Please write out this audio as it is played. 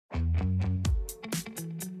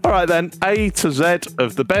All right then, A to Z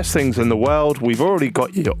of the best things in the world. We've already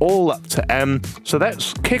got you all up to M. So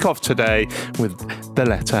let's kick off today with the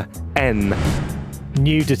letter N.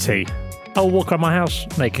 Nudity. I'll walk around my house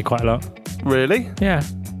naked quite a lot. Really? Yeah,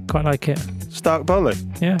 quite like it. Stark Bolly.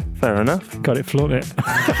 Yeah. Fair enough. Got it, flaunt it.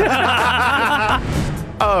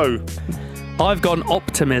 Oh. I've gone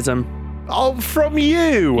optimism. Oh, from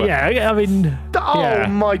you? Yeah, I mean... Oh, yeah.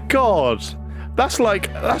 my God. That's like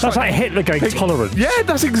Hitler going tolerant. Yeah,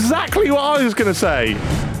 that's exactly what I was going to say.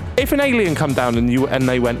 If an alien come down and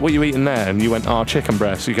they went, what are you eating there? And you went, chicken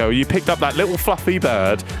breast. You go, you picked up that little fluffy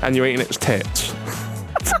bird and you're eating its tits.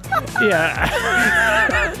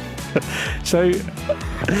 Yeah. so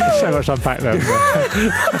much to unpack there.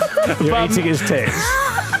 You're eating his tits.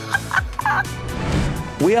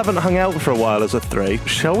 We haven't hung out for a while as a three.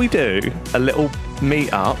 Shall we do a little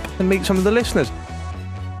meet up and meet some of the listeners?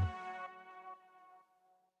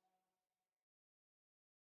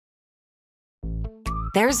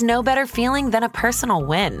 There's no better feeling than a personal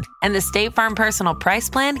win, and the State Farm Personal Price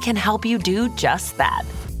Plan can help you do just that.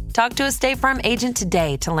 Talk to a State Farm agent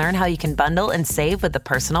today to learn how you can bundle and save with the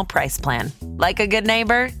Personal Price Plan. Like a good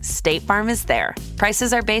neighbor, State Farm is there.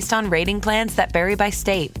 Prices are based on rating plans that vary by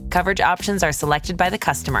state. Coverage options are selected by the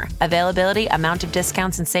customer. Availability, amount of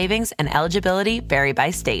discounts and savings, and eligibility vary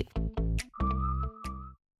by state.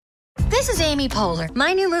 This is Amy Poehler.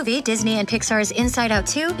 My new movie, Disney and Pixar's Inside Out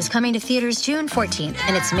 2, is coming to theaters June 14th,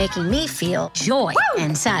 and it's making me feel joy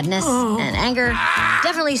and sadness and anger,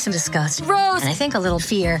 definitely some disgust, and I think a little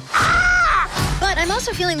fear. But I'm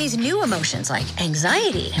also feeling these new emotions like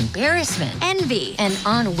anxiety, embarrassment, envy, and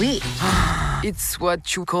ennui. It's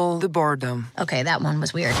what you call the boredom. Okay, that one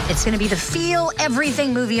was weird. It's going to be the feel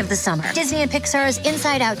everything movie of the summer. Disney and Pixar's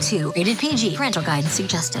Inside Out 2, rated PG, parental guidance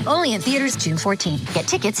suggested. Only in theaters June 14th. Get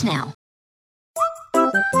tickets now.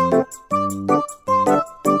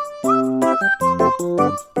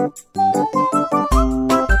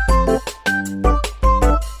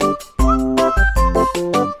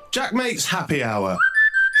 Jack Mate's Happy Hour.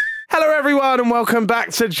 Hello everyone and welcome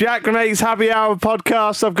back to Jack Mate's Happy Hour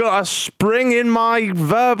podcast. I've got a spring in my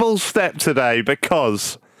verbal step today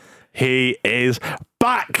because he is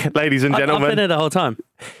back, ladies and gentlemen. I've been here the whole time.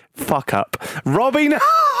 Fuck up. Robbie Yay!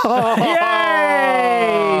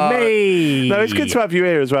 Me! No, it's good to have you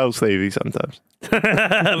here as well, Stevie, sometimes.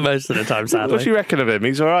 Most of the time, sadly. What do you reckon of him?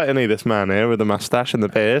 He's all right, isn't he, this man here with the moustache and the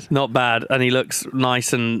beard? Not bad, and he looks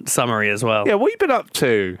nice and summery as well. Yeah, what have you been up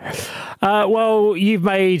to? Well, you've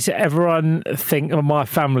made everyone think my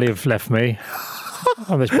family have left me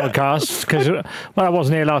on this podcast because when I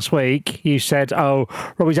wasn't here last week, you said,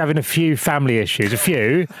 Robbie's having a few family issues,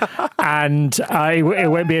 and he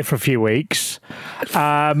won't be here for a few weeks.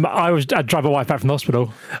 I'd drive my wife back from the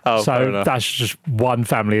hospital. Oh, fair so enough. that's just one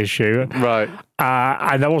family issue. Right.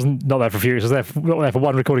 And I wasn't not there for a few weeks. I was not there for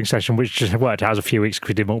one recording session, which just worked out as a few weeks because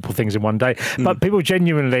we did multiple things in one day. But people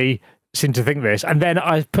genuinely seem to think this. And then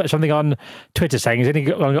I put something on Twitter saying, has any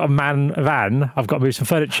got a van? I've got to move some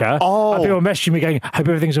furniture. Oh. And people were messaging me going, hope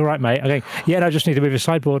everything's all right, mate. I'm going, yeah, no, I just need to move a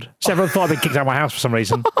sideboard. So everyone thought I'd been kicked out of my house for some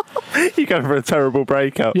reason. You're going for a terrible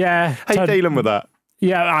breakup. Yeah. How you dealing with that?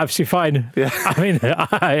 Yeah, absolutely fine. Yeah. I mean,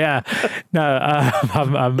 yeah. No,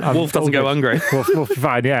 I'm Wolf doesn't go hungry. Wolf be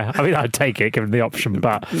fine, yeah. I mean, I'd take it given the option,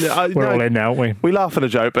 but we're all in now, aren't we? We laugh at a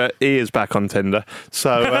joke, but he is back on Tinder.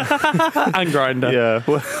 So, And Grindr. yeah.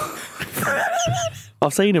 Well,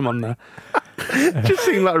 I've seen him on there. just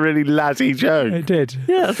seemed like a really laddie joke. It did.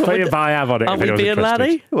 Yeah, that's what I did. But I have on it. Are if we anyone's being interested.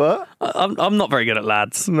 laddie? What? I'm not very good at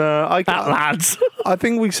lads. No, Lads. I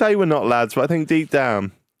think we say we're not lads, but I think deep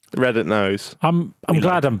down, Reddit knows. I'm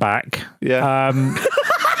glad I'm back. Yeah. Didn't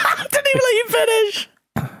even let you finish.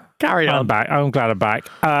 Carry on. I'm back. I'm glad I'm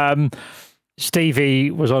back.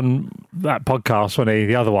 Stevie was on that podcast, wasn't he?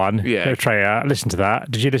 The other one. Yeah. Eritrea. I listened to that.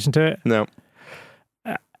 Did you listen to it? No.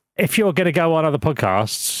 If you're going to go on other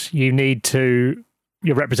podcasts,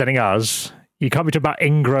 you're representing us. You can't be talking about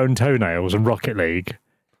ingrown toenails and Rocket League.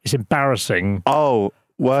 It's embarrassing Oh,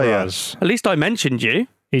 well, for yeah. us. At least I mentioned you.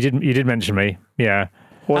 You did mention me. Yeah.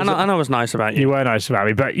 And I was nice about You you. were nice about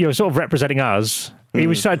me, but you're sort of representing us. He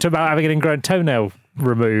was saying about having an ingrown toenail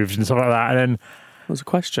removed and stuff like that, and then That was a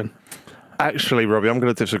question. Actually, Robbie, I'm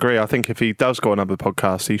going to disagree. I think if he does go on other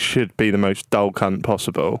podcasts, he should be the most dull cunt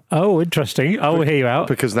possible. oh, interesting. I will hear you out.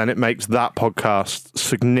 Because then it makes that podcast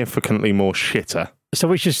significantly more shitter. So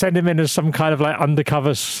we should send him in as some kind of like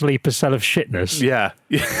undercover sleeper cell of shitness. Yeah.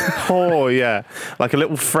 Oh, yeah. Like a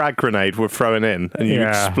little frag grenade we're throwing in and you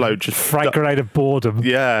explode. Just frag grenade of boredom.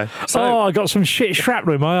 Yeah. I got some shit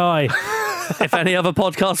shrapnel in my eye. If any other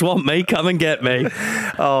podcasts want me, come and get me.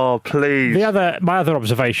 Oh, please. My other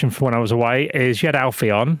observation from when I was away is you had Alfie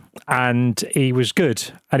on and he was good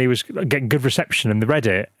and he was getting good reception in the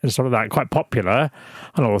Reddit and stuff like that, quite popular.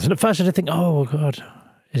 And all of a sudden, at first I did think, oh, God,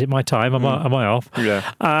 is it my time? Am I off?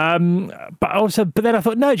 Yeah. But then I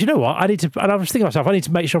thought, no, do you know what? And I was thinking to myself, I need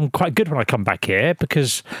to make sure I'm quite good when I come back here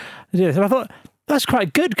because, and I thought, that's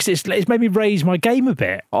quite good because it's made me raise my game a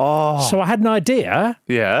bit. Oh. So I had an idea.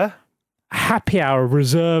 Yeah. Happy Hour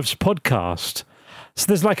Reserves podcast. So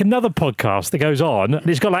there's like another podcast that goes on, and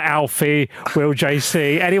it's got like Alfie, Will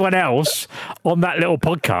JC, anyone else on that little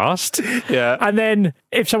podcast. Yeah. And then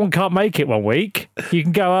if someone can't make it one week, you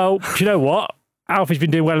can go, oh, do you know what? Alfie's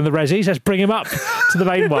been doing well in the Resis. Let's bring him up to the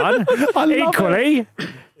main one. Equally,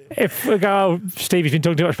 if we go, oh, Stevie's been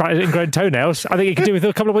talking too much about ingrown toenails, I think he could do with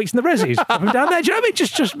a couple of weeks in the Resis. Pop him down there. Do you know what I mean?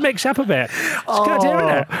 Just mix up a bit. It's a good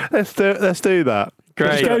idea, isn't it? Let's do that. Great.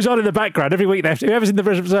 It just goes on in the background every week. Whoever's in the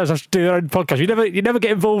reserves has to do their own podcast. You never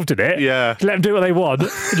get involved in it. Yeah. Let them do what they want.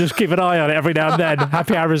 Just keep an eye on it every now and then.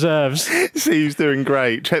 Happy Hour Reserves. Steve's doing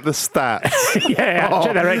great. Check the stats. Check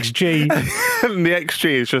their XG. And the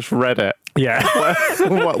XG is just Reddit. Yeah.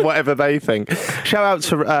 Whatever they think. Shout out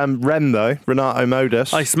to Ren, though. Renato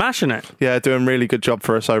Modus. Smashing it. Yeah, doing a really good job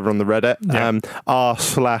for us over on the Reddit. Yeah.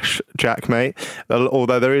 r/Jackmate.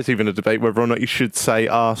 Although there is even a debate whether or not you should say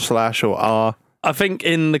r/ or r. I think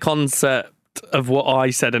in the concept of what I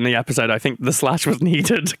said in the episode, I think the slash was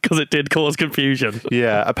needed because it did cause confusion.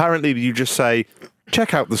 Yeah, apparently you just say,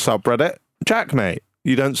 check out the subreddit, Jackmate.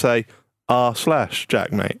 You don't say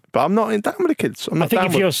r/Jackmate. But I'm not in that many kids. I think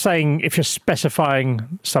if you're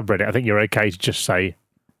specifying subreddit, I think you're okay to just say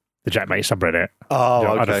the Jackmate subreddit. Oh,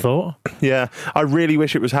 okay. I'd have thought. Yeah, I really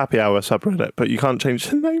wish it was Happy Hour subreddit, but you can't change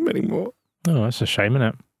the name anymore. Oh, that's a shame, isn't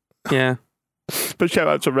it? Yeah. But shout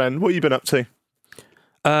out to Ren. What have you been up to?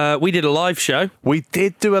 We did a live show. We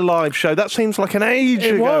did do a live show. That seems like an age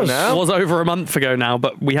ago now. It was over a month ago now,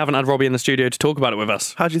 but we haven't had Robbie in the studio to talk about it with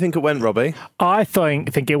us. How do you think it went, Robbie? I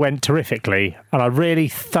think it went terrifically, and I really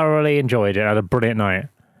thoroughly enjoyed it. I had a brilliant night.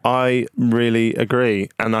 I really agree,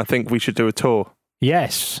 and I think we should do a tour.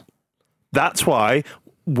 Yes. That's why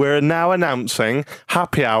we're now announcing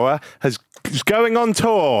Happy Hour is going on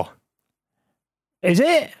tour. Is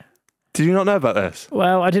it? Did you not know about this?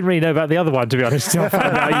 Well, I didn't really know about the other one, to be honest. I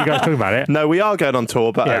found out you guys talking about it. No, we are going on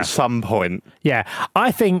tour, but at some point. Yeah,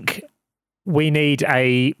 I think we need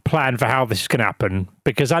a plan for how this is going to happen,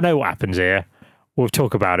 because I know what happens here. We'll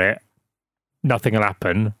talk about it. Nothing will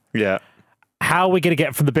happen. Yeah. How are we going to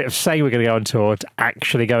get from the bit of saying we're going to go on tour to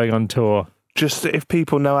actually going on tour? Just if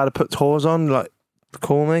people know how to put tours on, like,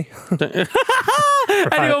 call me.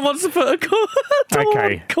 Anyone wants to put a tour?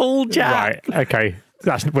 Okay. Call Jack. Right, okay.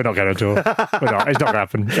 We're not going on tour. We're not. It's not going to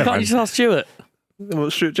happen. Can't you just ask Stuart?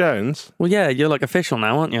 What, Stuart Jones? Well, yeah, you're like official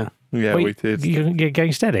now, aren't you? Yeah, we did. You're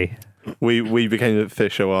getting steady. We became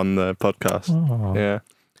official on the podcast. Oh.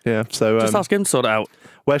 Yeah. So just ask him to sort it out.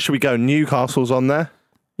 Where should we go? Newcastle's on there.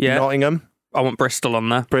 Yeah. Nottingham. I want Bristol on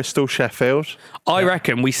there. Bristol, Sheffield. I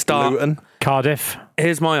reckon we start. Luton. Cardiff.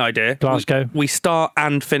 Here's my idea. Glasgow. We start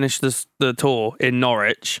and finish the tour in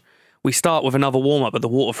Norwich. We start with another warm-up at the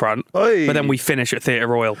Waterfront, Oi. but then we finish at Theatre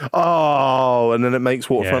Royal. Oh, and then it makes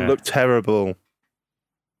Waterfront look terrible.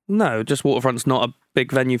 No, just Waterfront's not a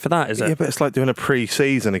big venue for that, is it? Yeah, but it's like doing a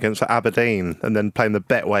pre-season against Aberdeen and then playing the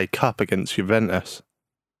Betway Cup against Juventus.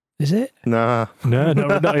 Is it? Nah. No.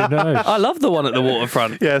 I love the one at the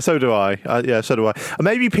Waterfront. Yeah, so do I. So do I.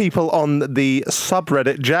 Maybe people on the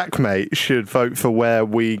subreddit Jackmate should vote for where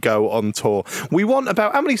we go on tour. We want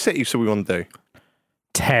about... How many cities do we want to do?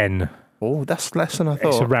 10. Oh, that's less than I thought.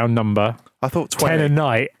 It's a round number. I thought 20. 10 a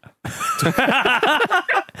night.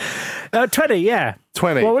 20, yeah.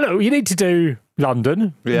 20. Well, look, you need to do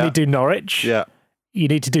London. Yeah. You need to do Norwich. Yeah. You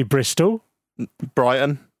need to do Bristol.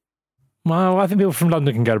 Brighton. Well, I think people from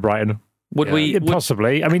London can go to Brighton. Would we...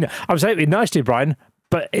 Possibly. I mean, I would say it'd be nice to do Brighton,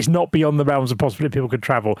 but it's not beyond the realms of possibility people could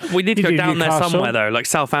travel. We need to go down there Newcastle. somewhere, though, like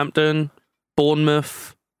Southampton,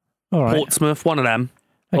 Bournemouth, All right. Portsmouth, one of them.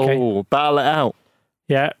 Okay. Oh, battle it out.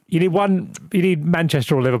 Yeah, you need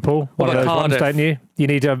Manchester or Liverpool, one of those ones, don't you? You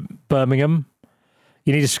need Birmingham.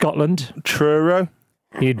 You need Scotland. Truro.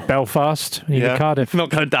 You need Belfast. You need Cardiff. I'm not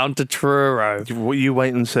going down to Truro. You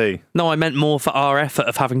wait and see. No, I meant more for our effort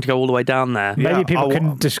of having to go all the way down there. Maybe people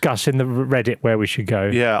can discuss in the Reddit where we should go.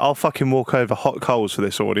 Yeah, I'll fucking walk over hot coals for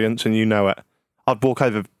this audience, and you know it. I'd walk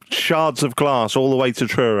over shards of glass all the way to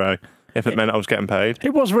Truro if it meant I was getting paid.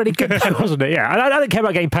 It was really good, though, wasn't it? Yeah, I don't care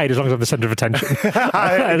about getting paid as long as I'm the centre of attention.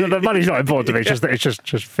 The money's not important to me. It's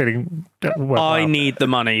just feeling. I need the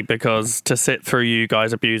money because to sit through you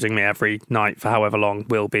guys abusing me every night for however long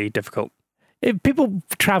will be difficult. People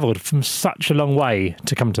travelled from such a long way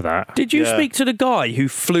to come to that. Did you speak to the guy who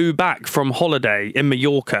flew back from holiday in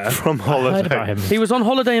Mallorca? From I heard holiday. about him. He was on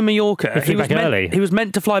holiday in Mallorca. He flew back early. He was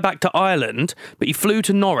meant to fly back to Ireland, but he flew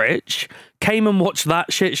to Norwich, came and watched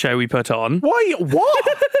that shit show we put on. Why? What?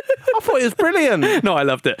 I thought it was brilliant. No, I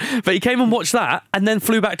loved it. But he came and watched that and then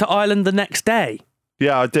flew back to Ireland the next day.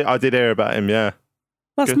 Yeah, I did hear about him, yeah.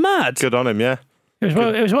 That's mad. Good on him, yeah. It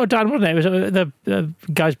was well done, wasn't it? It was the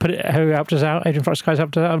guys who helped us out. Adrian Fox guys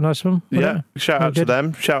helped us out. Nice one. Yeah, shout out to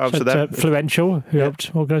them. Shout out to them. Fluential, who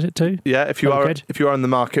helped organise it too. Yeah, if you are in the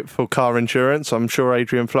market for car insurance, I'm sure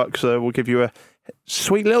Adrian Flux will give you a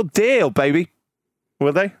sweet little deal, baby.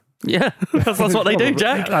 Will they? Yeah, that's what they do,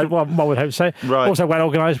 Jack. One would hope so. Right. Also well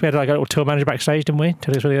organised. We had like a little tour manager backstage, didn't we?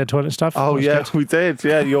 Tell us where the toilet stuff. Oh That was yeah, good. we did.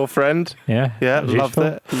 Yeah, your friend. Yeah, Yeah, that was loved useful.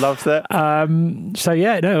 it. Loved it. So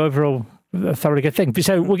yeah, no, overall a thoroughly good thing.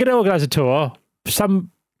 So we're going to organise a tour.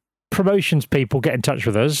 Some promotions people get in touch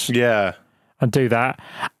with us Yeah. and do that,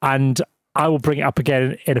 and I will bring it up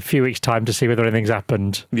again in a few weeks' time to see whether anything's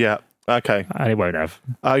happened, Yeah. Okay. and it won't have.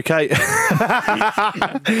 Okay.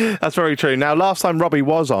 That's very true. Now, last time Robbie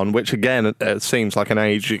was on, which again it seems like an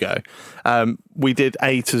age ago, we did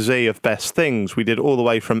A to Z of best things. We did all the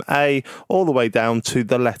way from A all the way down to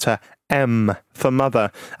the letter M for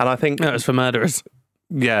mother. And I think, No, it was for murderers.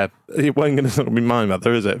 yeah, it wasn't going to be my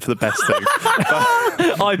mother, is it, for the best thing?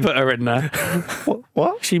 I put her in there.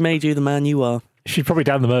 What? She made you the man you are. She's probably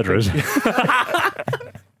down the murderers.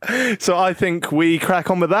 So I think we crack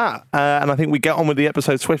on with that. And I think we get on with the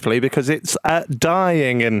episode swiftly because it's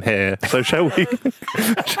dying in here. So shall we?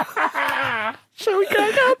 Shall we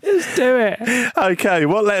crack on? Let's do it. Okay,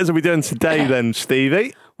 what letters are we doing today then,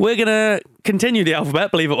 Stevie? We're going to continue the alphabet,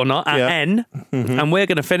 believe it or not, at Yeah. N. And we're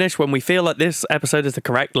going to finish when we feel like this episode is the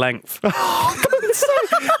correct length. Don't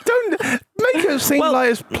make it seem Well, like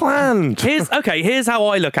it's planned. Here's how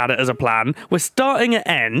I look at it as a plan. We're starting at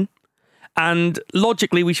N, and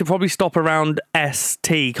logically we should probably stop around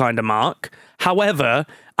ST kind of mark. However,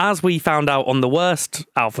 as we found out on the worst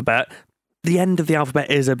alphabet, the end of the alphabet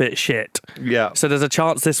is a bit shit. Yeah. So there's a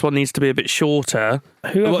chance this one needs to be a bit shorter.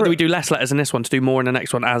 Whoever- We do less letters in this one to do more in the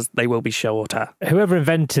next one, as they will be shorter. Whoever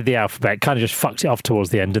invented the alphabet kind of just fucked it off towards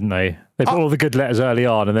the end, didn't they? They put all the good letters early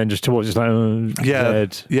on, and then just towards it's like Yeah,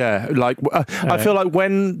 Z. yeah. Like I feel like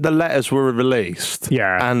when the letters were released,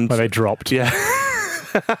 Yeah, and when they dropped. yeah.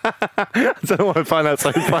 I don't know why I find that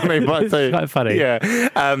so funny, but It's quite funny. Yeah,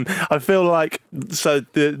 I feel like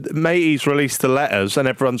the mateys released the letters, and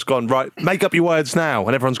everyone's gone right. Make up your words now,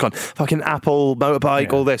 and everyone's gone fucking Apple,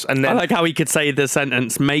 motorbike, all this, and I then like how he could say the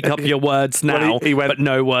sentence, make up your words now, Well, he went- but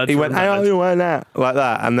no words. he were went, "How invented." you went that?" like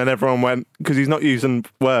that, and then everyone went because he's not using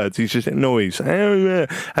words, he's just noise,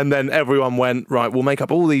 and then everyone went right. We'll make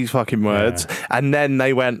up all these fucking words, and then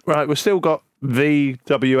they went right. We've still got V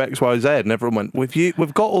W X Y Z, and everyone went,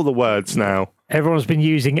 we've got all the words now. Everyone's been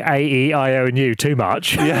using A, E, I, O, and U too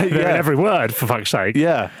much. Yeah, They're in yeah. every word, for fuck's sake.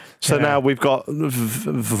 Yeah. So Yeah. now we've got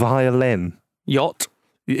violin. Yacht.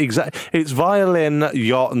 It's violin,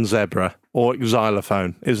 yacht, and zebra, or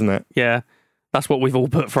xylophone, isn't it? Yeah. That's what we've all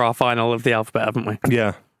put for our final of the alphabet, haven't we?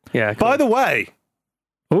 Yeah. Yeah. By the way,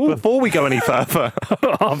 Ooh. before we go any further,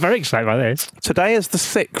 I'm very excited by this. today is the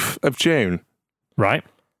 6th of June. Right.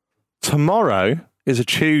 Tomorrow is a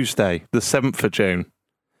Tuesday, the 7th of June.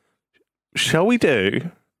 Shall we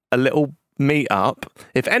do a little meet up?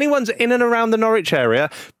 If anyone's in and around the Norwich area,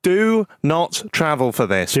 do not travel for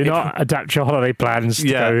this. Do not adapt your holiday plans to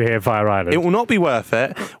Yeah. go here via Ireland. It will not be worth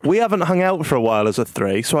it. We haven't hung out for a while as a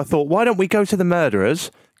three, so I thought, why don't we go to the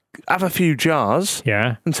Murderers, have a few jars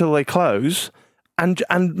Yeah. until they close, and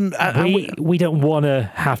We don't want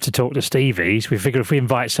to have to talk to Stevie's. We figure if we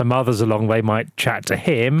invite some others along, they might chat to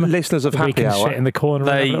him. listeners of we Happy can Hour. sit in the corner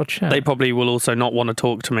and have a little chat. They probably will also not want to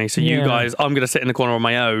talk to me. So you Yeah. guys, I'm going to sit in the corner on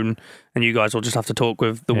my own, and you guys will just have to talk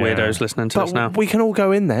with the Yeah. weirdos listening to us now. But we can all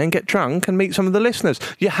go in there and get drunk and meet some of the listeners.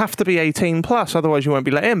 You have to be 18 plus, otherwise you won't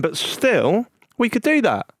be let in. But still, we could do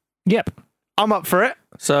that. Yep. I'm up for it.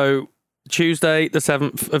 So Tuesday, the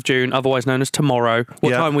 7th of June, otherwise known as tomorrow.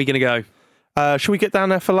 What Yeah. time are we going to go? Should we get down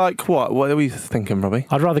there for like what? What are we thinking, Robbie?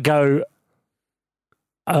 I'd rather go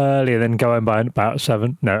earlier than go home by about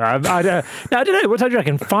 7. No, I don't know. What time do you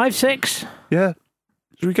reckon? 5, 6? Yeah.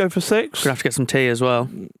 Should we go for 6? We're going to have to get some tea as well.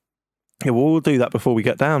 Yeah, we'll do that before we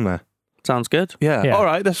get down there. Sounds good. Yeah. Yeah. All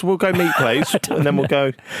right. We'll go meat place, and then we'll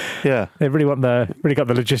go. Yeah. They really got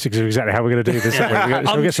the logistics of exactly how we're going to do this. haven't we?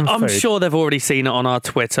 Shall we get some I'm food? sure they've already seen it on our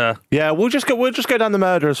Twitter. Yeah. We'll just go down the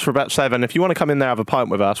Murderers for about 7. If you want to come in there, have a pint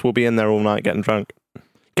with us, we'll be in there all night getting drunk,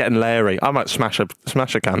 getting Larry. I might smash a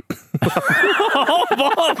cunt.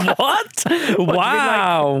 What?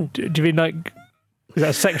 Wow. Do you mean like? Is that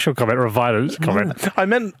a sexual comment or a violence comment? I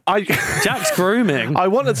meant Jack's grooming. I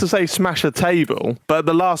wanted to say smash a table, but at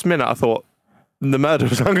the last minute I thought the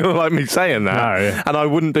Murderers aren't going to like me saying that, No. and I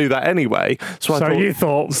wouldn't do that anyway. So I So thought, you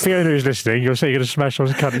thought Fiona who's listening, you're saying you're going to smash on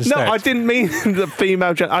a cunt instead? no, I didn't mean the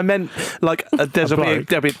female. I meant like there'll be a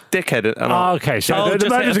dickhead. And Oh, okay, so Oh, the just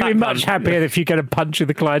murderers hit a are going to be fat much cunt. happier if you get a punch in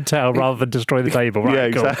the clientele rather than destroy the table. Right, Yeah,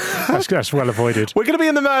 cool. exactly. That's well avoided. We're going to be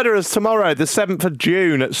in the Murderers tomorrow, the 7th of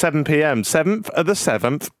June at 7 p.m. 7th of the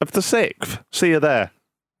 7th of the 6th. See you there.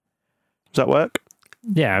 Does that work?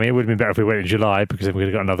 Yeah, I mean, it would have been better if we went in July because then we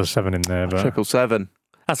would have got another 7 in there. But 777.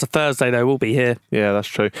 That's a Thursday, though. We'll be here. Yeah, that's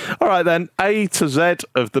true. All right, then. A to Z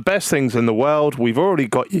of the best things in the world. We've already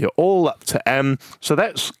got you all up to M. So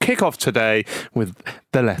let's kick off today with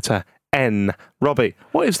the letter N. Robbie,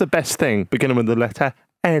 what is the best thing beginning with the letter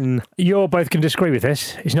N? you're both can disagree with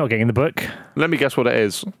this. It's not getting in the book. Let me guess what it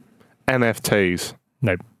is. NFTs.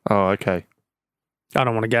 No. Oh, okay. I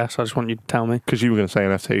don't want to guess. I just want you to tell me. Because you were going to say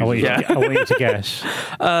NFTs. I want you, Yeah. I want you to guess.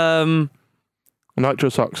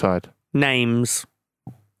 Nitrous oxide. Names.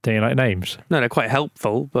 Do you like names? No, they're quite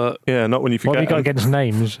helpful, but Yeah, not when you What forget have you got them.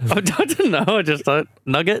 against names? I don't know. I just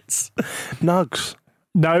nuggets. Nugs.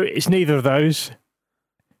 No, it's neither of those.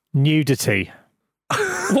 Nudity.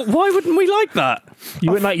 Why wouldn't we like that?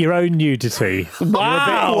 You wouldn't like your own nudity.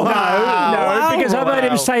 Wow. No, because I've heard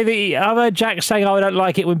him say I've heard Jack saying, "Oh, I don't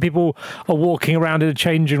like it when people are walking around in a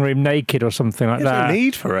changing room naked or something like There's no that."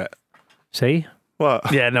 need for it. See,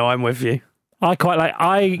 What? Yeah, no, I'm with you. I quite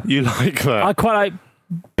like You like that? I quite like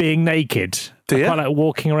being naked. Do I you? quite like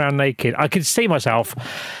walking around naked. I could see myself.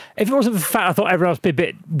 If it wasn't for the fact I thought everyone else would be a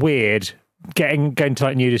bit weird, going to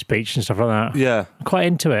like nudist beach and stuff like that. Yeah. I'm quite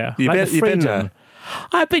into it. You've Like been- the you've been freedom. there?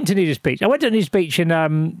 I've been to nudist beach. I went to a nudist beach in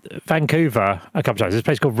Vancouver a couple of times. There's a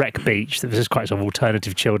place called Wreck Beach. That was just quite sort of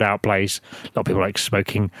alternative, chilled out place. A lot of people like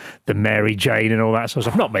smoking the Mary Jane and all that sort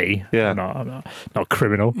of stuff. Not me. Yeah. I'm not a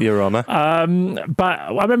criminal. Your Honour. But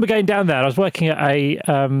I remember going down there. I was working at a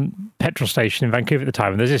petrol station in Vancouver at the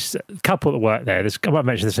time, and there's this couple that worked there. I might have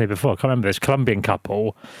mentioned this to you before. I can't remember. This Colombian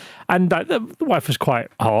couple, and the wife was quite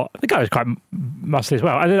hot. The guy was quite muscly as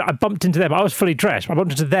well. And then I bumped into them. I was fully dressed. I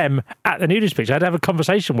bumped into them at the nudist beach. I had to have a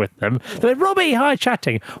conversation with them. They went, "Robbie, hi,"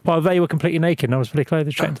 chatting while they were completely naked, and I was fully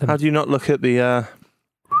clothed, chatting to How them. do you not look at the...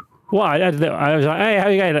 Why? I was like, "Hey, how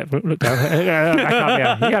are you going?" Look down. I can't,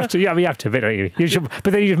 yeah. You have to. Yeah, you have to a bit, don't you? You should,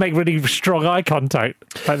 but then you just make really strong eye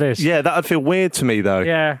contact like this. Yeah, that would feel weird to me, though.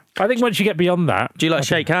 Yeah, I think once you get beyond that, Do you like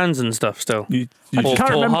shake hands and stuff still? You I Or, just,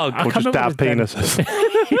 can't or remember- hug? I or can't just dab remember what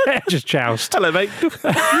penises. yeah, just joust. Hello, mate.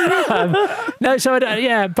 No, so I don't,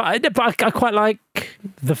 yeah, but I quite like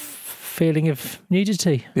the feeling of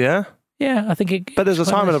nudity. Yeah? Yeah, I think it. But there's a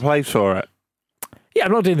it's quite time and a nice. place for it. Yeah,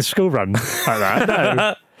 I'm not doing the school run like that.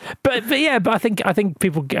 No. But yeah, but I think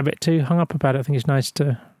people get a bit too hung up about it. I think it's nice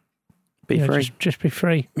to Be you know, free. just be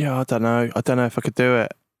free. Yeah, I don't know. I don't know if I could do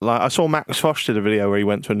it. Like, I saw Max Fosh did a video where he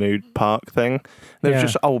went to a nude park thing. There was Yeah.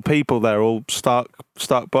 just old people there, all stark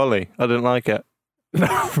bully. I didn't like it.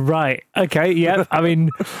 Right. Okay. Yeah. I mean,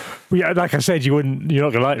 yeah, like I said, you're not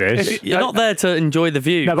going to like this. You're not there to enjoy the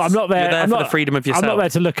views. No, but I'm not there. You're there I'm for not, the freedom of yourself. I'm not there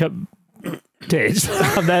to look at tits.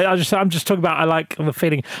 I'm just talking about. I like the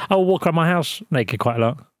feeling. I will walk around my house naked quite a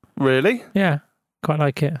lot. Really? Yeah, quite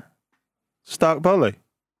like it. Stark bully?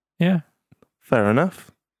 Yeah, Fair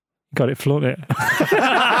enough. got it. Flaunt it. no,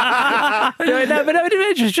 but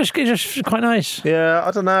it's just quite nice. Yeah,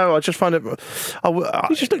 I don't know. I just find it... You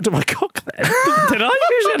just looked at my cock then. Did I?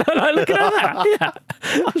 You said, "I look at that." Yeah,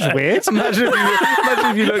 that's weird. Imagine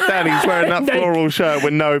if you looked down, he's wearing that floral shirt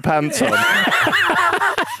with no pants on.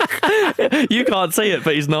 You can't see it,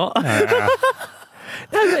 but he's not.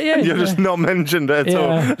 No, but yeah, You've just not mentioned it at all.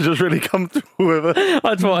 Yeah. Just really comfortable with it.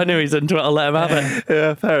 That's what I knew he's into it. I'll let him have it.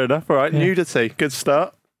 Yeah, fair enough. All right, Yeah. nudity. Good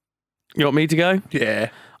start. You want me to go? Yeah.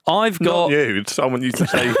 I've Not got. nude. I want you to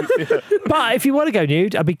say But if you want to go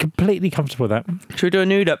nude, I'd be completely comfortable with that. Should we do a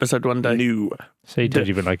nude episode one day? new. So you didn't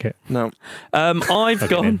even like it. No. I've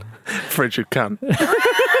gone. Frigid cunt.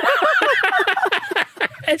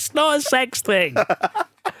 It's not a sex thing.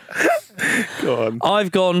 Go on.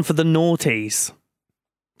 I've gone for the noughties,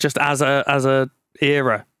 just as a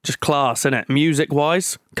era. Just class, innit?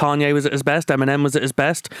 Music-wise, Kanye was at his best, Eminem was at his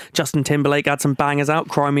best, Justin Timberlake had some bangers out,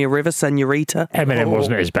 Cry Me a River, Senorita, Eminem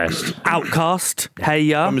wasn't at his best. Outkast, Hey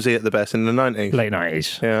Ya. When was he at the best? In the 90s? Late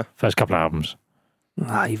 90s. Yeah. First couple of albums.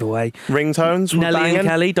 Either way. Ringtones were Nelly banging. and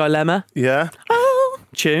Kelly, Dilemma. Yeah. Oh,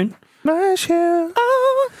 tune. I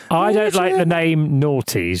don't like the name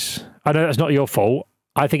Naughties. I know that's not your fault.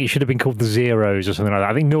 I think it should have been called the Zeros or something like that.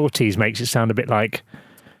 I think Naughties makes it sound a bit like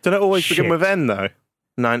Did it always begin Shit. with N, though?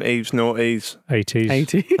 90s, noughties. 80s,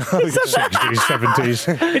 80. 60s,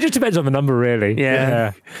 70s. It just depends on the number, really.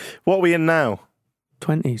 Yeah. What are we in now?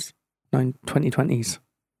 20s. 2020s.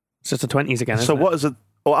 It's just the 20s again, So isn't what is it?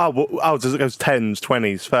 Does it go 10s,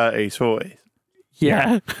 20s, 30s, 40s?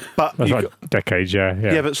 Yeah. But That's you like decades, yeah.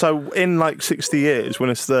 yeah, but so in like 60 years, when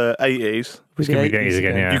it's the 80s, It's going to be the 80s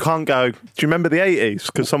again, yeah. you can't go, do you remember the 80s?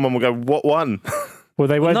 Because someone will go, what one? Well,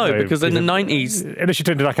 they won't No, though, because in the 90s... Unless you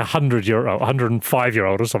turned into like a 100-year-old,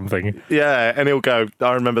 105-year-old or something. Yeah, and he'll go,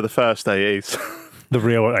 I remember the first 80s. The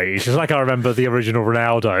real 80s. It's like I remember the original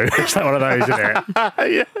Ronaldo. It's like one of those, isn't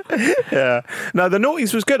it? Yeah. No, the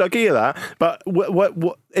noughties was good, I'll give you that. But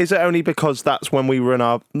what is it only because that's when we were in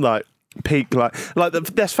our like peak,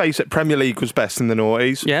 let's face it, Premier League was best in the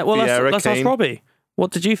noughties. Yeah, well, Vieira, let's ask Keane. Robbie.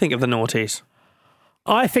 What did you think of the noughties?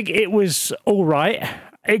 I think it was all right.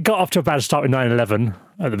 It got off to a bad start with 9/11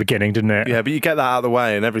 at the beginning, didn't it? Yeah, but you get that out of the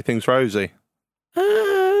way and everything's rosy.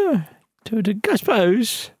 I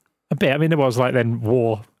suppose a bit. I mean, there was like then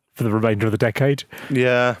war for the remainder of the decade.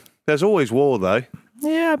 Yeah. There's always war, though.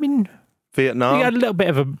 Yeah, I mean, Vietnam. we had a little bit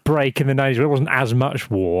of a break in the 90s, but it wasn't as much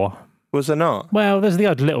war. Was there not? Well, there's the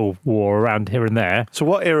odd little war around here and there. So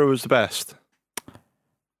what era was the best?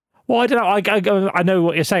 Well, I don't know. I know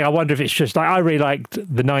what you're saying. I wonder if it's just like I really liked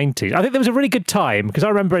the 90s. I think there was a really good time because I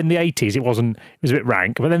remember in the 80s it was a bit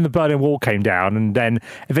rank, but then the Berlin Wall came down and then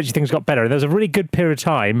eventually things got better. And there was a really good period of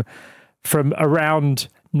time from around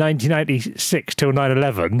 1996 till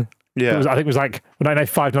 9/11. Yeah. I think it was like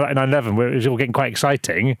 1995 to 9/11 where it was all getting quite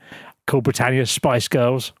exciting. Cool Britannia, Spice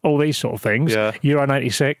Girls, all these sort of things. Yeah. Euro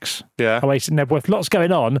 96, Yeah. Oasis Nebworth, lots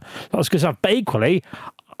going on, lots of good stuff. But equally,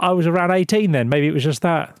 I was around 18 then. Maybe it was just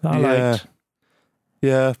that I liked.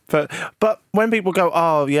 Yeah, but when people go,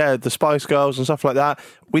 oh yeah, the Spice Girls and stuff like that,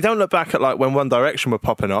 we don't look back at like when One Direction were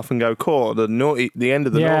popping off and go, cool, the end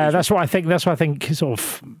of the Yeah, noughties. that's what I think. That's what I think. Sort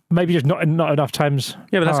of maybe just not enough times.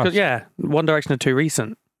 Yeah, but that's passed. good. Yeah, One Direction are too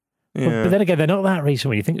recent. Yeah. But then again, they're not that recent.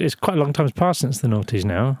 When you think it's quite a long time's passed since the noughties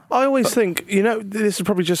now. I always think, this is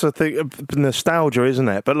probably just a thing of nostalgia, isn't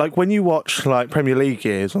it? But like when you watch like Premier League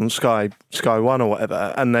years on Sky One or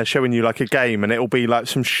whatever, and they're showing you like a game, and it'll be like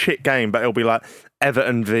some shit game, but it'll be like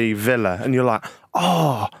Everton v Villa, and you're like,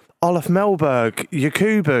 oh, Olaf Melberg,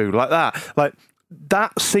 Yakubu, like that. Like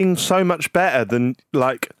that seems so much better than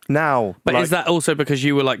like now. But like, is that also because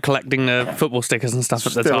you were like collecting the football stickers and stuff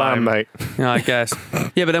at the still time? am, mate? Yeah, I guess.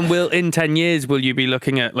 Yeah, but then in 10 years, will you be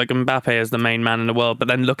looking at like Mbappe as the main man in the world, but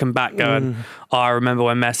then looking back going, oh, I remember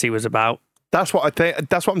when Messi was about? That's what I think.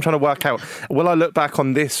 That's what I'm trying to work out. Will I look back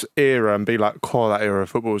on this era and be like, "Oh, that era of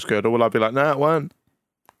football was good," or will I be like, "No, it weren't"?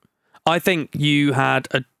 I think you had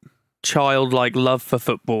a childlike love for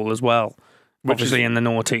football as well, obviously in the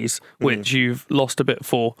noughties, which you've lost a bit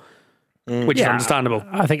for, which is understandable.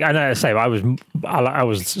 I think I know. I say I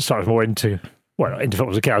was sort of more into football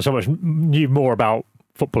as a kid. I so much knew more about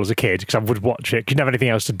football as a kid because I would watch it. 'Cause you didn't have anything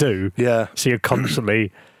else to do. Yeah. So you're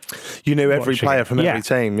constantly. You knew every watching player it. from every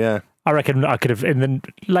team. Yeah. I reckon I could have in the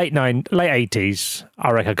late 80s.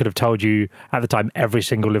 I reckon I could have told you at the time every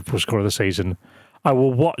single Liverpool score of the season. I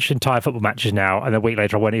will watch entire football matches now, and a week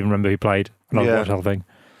later I won't even remember who played, and I'll watch the whole thing.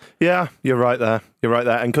 Yeah, you're right there.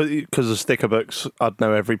 And because of sticker books, I'd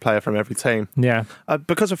know every player from every team. Yeah.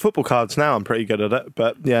 Because of football cards now, I'm pretty good at it.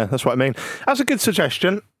 But yeah, that's what I mean. That's a good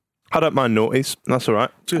suggestion. I don't mind noughties. That's all right.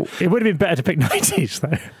 Do It would have been better to pick 90s,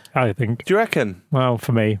 though, I think. you reckon? Well,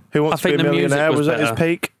 for me. Who Wants I to think Be a the music Millionaire was was at his better.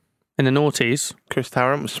 peak? In the noughties, Chris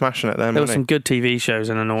Tarrant was smashing it then, there were wasn't some good TV shows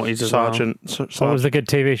in the noughties he? as well. What was the good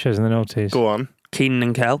TV shows in the noughties? Go on. Keenan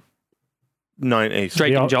and Kel, 90s.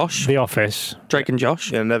 Drake The and Josh. The Office. Drake and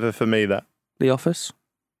Josh. Yeah, never for me that. The Office.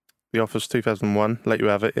 The Office 2001. Let you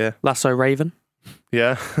have it, yeah. Lasso Raven.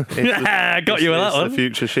 Yeah. Got you with that It's one. the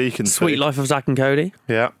future she can Sweet see. Life of Zack and Cody.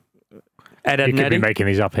 Yeah. Ed, You and could be Eddie. making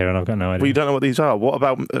these up here, and I've got no idea. Well, you don't know what these are. What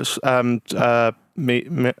about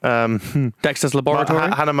Dexter's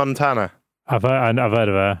Laboratory. Hannah Montana? I've heard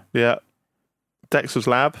of her. Yeah. Dexter's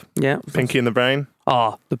Lab. Yeah. Pinky and the Brain.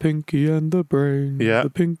 The Pinky and the Brain. Yeah. The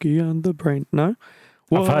Pinky and the Brain. No?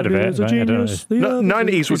 I've heard of it, One is a but I don't know. genius, the other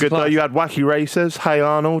 90s were is a good though. class. You had Wacky Racers. Hey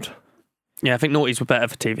Arnold. Yeah, I think noughties were better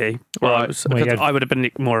for TV. Right. Because Well, you had- I would have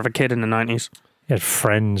been more of a kid in the 90s. He had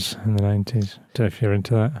Friends in the 90s. Don't know if you're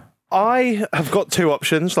into that. I have got two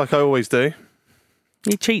options, like I always do.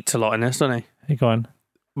 He cheats a lot in this, doesn't he? Hey, go on.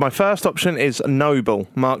 My first option is Noble,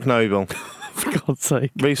 Mark Noble. For God's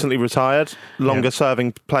sake. Recently retired, longest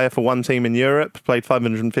serving player for one team in Europe, played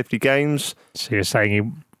 550 games. So you're saying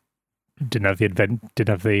he didn't have the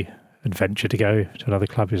adventure to go to another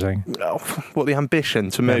club, you're saying? Oh, what, the ambition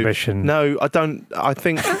to move? Ambition. No, I don't. I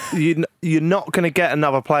think you're not going to get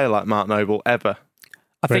another player like Mark Noble ever.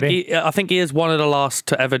 I Really? think he is one of the last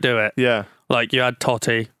to ever do it. Yeah. Like, you had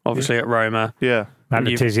Totti, obviously, at Roma. Yeah. Matt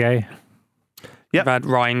You've- Letizia. You've had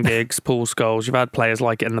Ryan Giggs, Paul Scholes. You've had players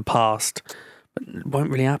like it in the past. But it won't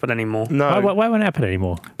really happen anymore. No. Why won't it happen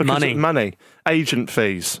anymore? Because Money. money, agent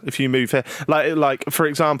fees. If you move here, like for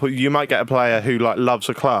example, you might get a player who like loves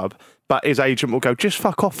a club, but his agent will go, just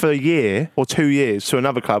fuck off for a year or 2 years to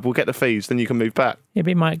another club. We'll get the fees, then you can move back. Yeah, but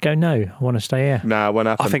he might go, no, I want to stay here. Nah, it won't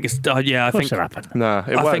happen. I think it's I Of course think it'll happen. Nah,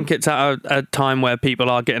 it I won't. think it's at a time where people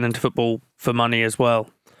are getting into football for money as well.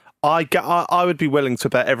 I would be willing to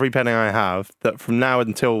bet every penny I have that from now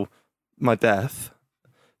until my death,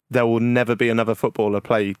 there will never be another footballer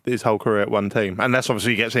play his whole career at one team, unless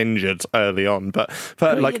obviously he gets injured early on. But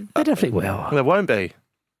like, They definitely will. there won't be.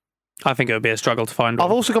 I think it would be a struggle to find one.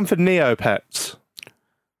 I've also gone for Neopets.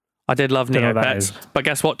 I did love Don't know what that Neopets. is. But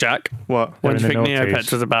guess what, Jack? What? What do you in think the Neopets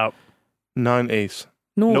noughties. was about? 90s.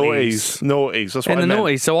 Noughties. Noughties. That's what In I the meant.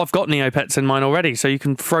 noughties. So I've got Neopets in mine already. So you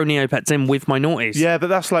can throw Neopets in with my noughties. Yeah, but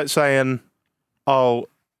that's like saying, oh,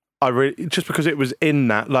 just because it was in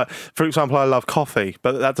that. Like, for example, I love coffee,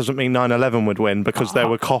 but that doesn't mean 9/11 would win because there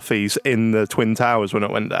were coffees in the Twin Towers when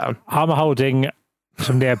it went down. I'm holding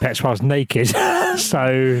some Neopets whilst naked,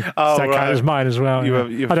 so Oh, that right. counts as mine as well. You yeah.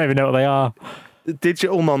 have- you've- I don't even know what they are.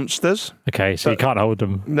 Digital monsters. Okay, so you can't hold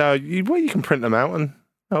them. No, you can print them out and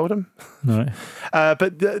hold them. No.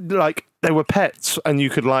 But like they were pets, and you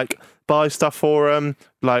could like buy stuff for them.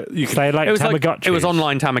 Like you could. They like It was Tamagotchis. it was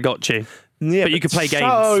online Tamagotchi. Yeah, but you could play So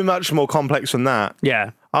games. much more complex than that. Yeah.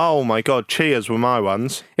 Oh my god, Cheers were my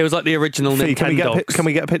ones. It was like the original Fee, can we get Nintendogs. can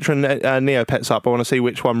we get a picture of Neopets up? I want to see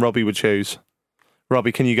which one Robbie would choose.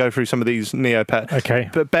 Robbie, can you go through some of these Neopet? Okay.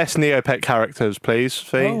 But best Neopet characters, please.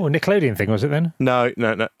 Fee. Oh, Nickelodeon thing, was it then? No.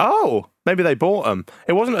 Oh, maybe they bought them.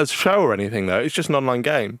 It wasn't a show or anything though. It's just an online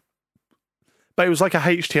game. But it was like a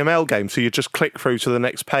HTML game, so you just click through to the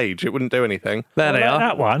next page. It wouldn't do anything. There they Oh, are.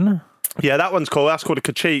 That one. Yeah, that one's cool. That's called a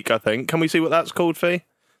Kachik, I think. Can we see what that's called, Fee?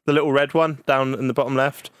 The little red one down in the bottom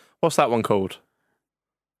left. What's that one called?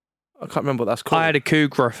 I can't remember what that's called. I had a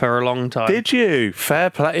Cougar for a long time. Did you? Fair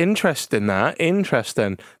play. Interesting, that.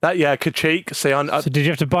 Interesting. That, yeah, Kachik. See, So did you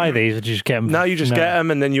have to buy these, or did you just get them? no, you just get them,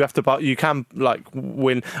 and then you have to buy. You can like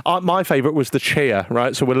win. My favourite was the Chia,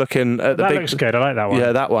 right? So we're looking at the That big. looks good. I like that one.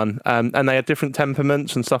 Yeah, that one. And they had different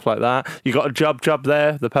temperaments and stuff like that. You got a Jub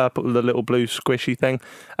there, the purple, the little blue squishy thing,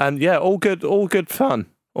 and yeah, all good fun.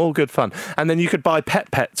 All good fun. And then you could buy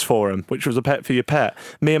pets for them, which was a pet for your pet.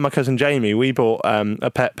 Me and my cousin Jamie, we bought a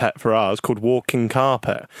pet for ours called Walking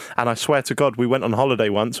Carpet. And I swear to God, we went on holiday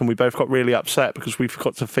once and we both got really upset because we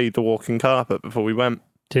forgot to feed the walking carpet before we went.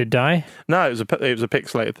 Did it die? No, it was a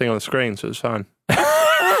pixelated thing on the screen, so it was fine.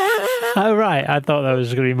 Oh, right. I thought there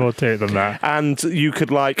was going to be more to it than that. And you could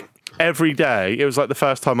like every day, it was like the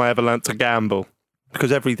first time I ever learnt to gamble.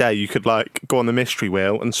 Because every day you could like go on the mystery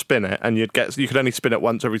wheel and spin it, and you could only spin it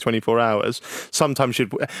once every 24 hours. Sometimes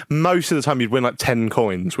most of the time you'd win like 10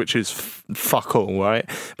 coins, which is fuck all, right?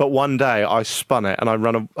 But one day I spun it and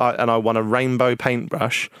I won a rainbow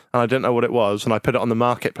paintbrush, and I didn't know what it was, and I put it on the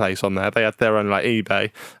marketplace on there. They had their own like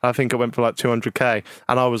eBay. I think it went for like 200k,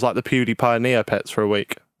 and I was like the PewDiePie Neopets for a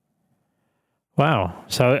week. Wow.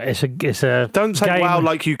 So it's a Don't say game. wow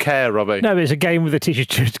like you care, Robbie. No, but it's a game that teaches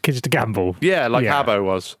kids to gamble. Yeah, like Yeah. Habbo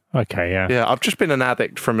was. Okay, yeah. Yeah, I've just been an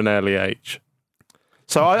addict from an early age.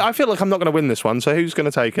 So I feel like I'm not going to win this one, so who's going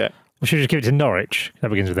to take it? We should just give it to Norwich. That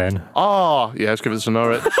begins with N. Oh, yeah, let's give it to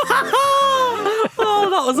Norwich. Oh,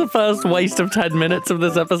 that was the first waste of 10 minutes of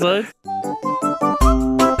this episode.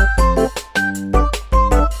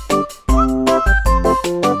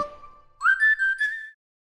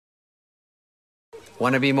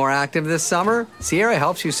 Want to be more active this summer? Sierra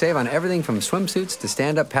helps you save on everything from swimsuits to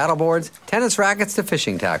stand-up paddleboards, tennis rackets to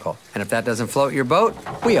fishing tackle. And if that doesn't float your boat,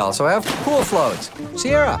 we also have pool floats.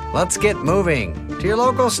 Sierra, let's get moving to your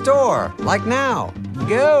local store, like now.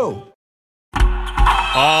 Go!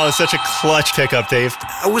 Oh, such a clutch pickup, Dave.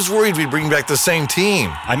 I was worried we'd bring back the same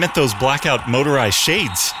team. I meant those blackout motorized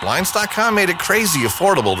shades. Blinds.com made it crazy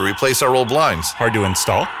affordable to replace our old blinds. Hard to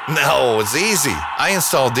install? No, it's easy. I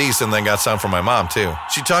installed these and then got some for my mom, too.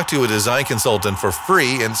 She talked to a design consultant for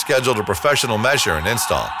free and scheduled a professional measure and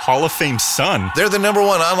install. Hall of Fame son. They're the #1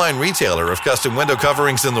 online retailer of custom window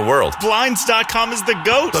coverings in the world. Blinds.com is the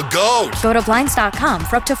GOAT. The GOAT! Go to Blinds.com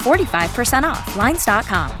for up to 45% off.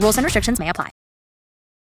 Blinds.com. Rules and restrictions may apply.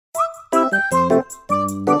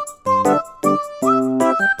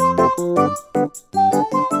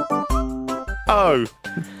 Oh.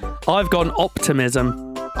 I've gone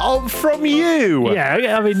optimism. Oh, from you?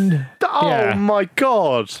 Yeah, I mean... Oh, my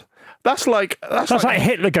God. That's like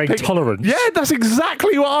Hitler going tolerance. Yeah, that's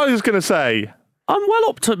exactly what I was going to say. I'm well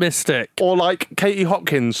optimistic. Or like Katie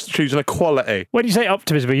Hopkins choosing equality. When you say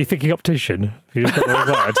optimism, are you thinking optician? You just got the wrong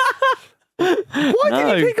word. Why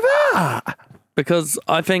did you pick that? Because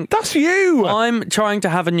I think that's you. I'm trying to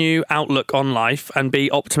have a new outlook on life and be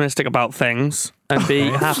optimistic about things and be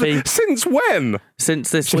happy. Since when?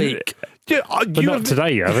 Since this week. Yeah, But not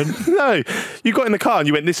today, you haven't. No, you got in the car and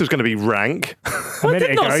you went, this is going to be rank. A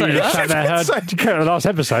minute ago, you just sat there, heard the last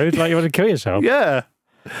episode, like you want to kill yourself. Yeah.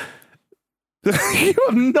 You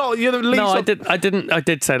have not. You're the least. No, I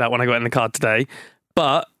did say that when I got in the car today,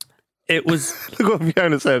 but it was. Look what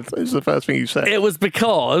Fiona said. It's the first thing you said. It was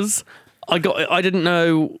because I didn't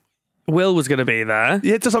know Will was going to be there.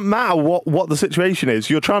 Yeah, it doesn't matter what the situation is.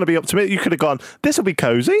 You're trying to be optimistic. You could have gone, this will be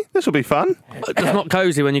cozy. This will be fun. It's not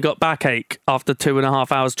cozy when you got backache after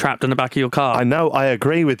 2.5 hours trapped in the back of your car. I know, I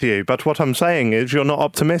agree with you, but what I'm saying is you're not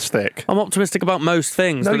optimistic. I'm optimistic about most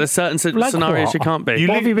things, but there's certain scenarios what? you can't be.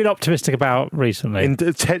 What have you been optimistic about recently? In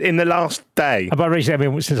the last day. About recently, I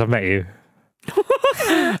mean, since I've met you.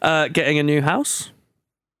 Getting a new house.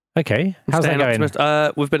 Okay. How's that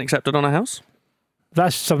going? We've been accepted on a house.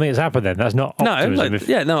 That's something that's happened then. That's not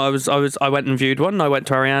optimism. I went and viewed one. I went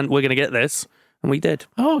to Ariane. We're going to get this, and we did.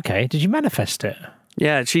 Oh, okay. Did you manifest it?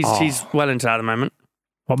 Yeah, she's well into that at the moment.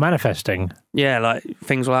 What, manifesting? Yeah, like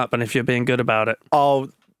things will happen if you're being good about it. Oh,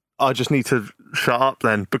 I just need to shut up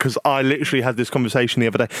then, because I literally had this conversation the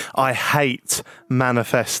other day. I hate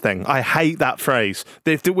manifesting. I hate that phrase.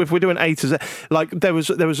 If we're doing A to Z, like there was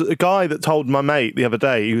a guy that told my mate the other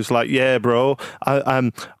day. He was like, "Yeah, bro,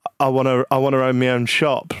 I want to own my own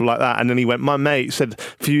shop," like that. And then he went, my mate said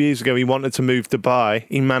a few years ago he wanted to move to Dubai.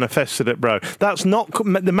 He manifested it, bro. That's not,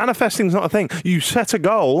 the manifesting's not a thing. You set a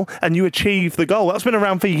goal and you achieve the goal. That's been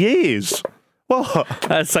around for years.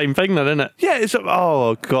 What? Same thing then, isn't it? Yeah, it's,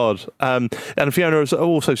 oh, God. And Fiona has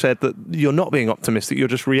also said that you're not being optimistic, you're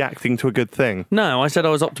just reacting to a good thing. No, I said I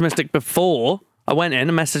was optimistic before. I went in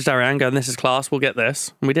and messaged Ariane going, this is class, we'll get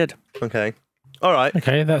this. And we did. Okay. All right.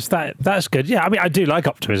 Okay, that's good. Yeah, I mean, I do like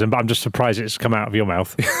optimism, but I'm just surprised it's come out of your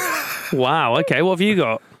mouth. Wow, okay, what have you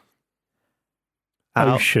got?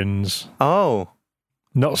 Oceans. Oh.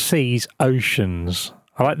 Not seas, oceans.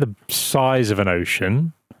 I like the size of an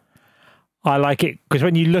ocean. I like it because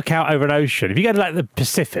when you look out over an ocean, if you go to like the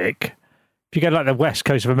Pacific, if you go to like the west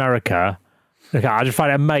coast of America, I just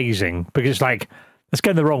find it amazing because it's like, it's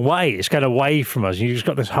going the wrong way. It's going away from us. You just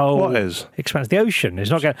got this whole expanse. The ocean. It's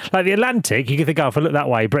not going like the Atlantic. You can think, oh, if I look that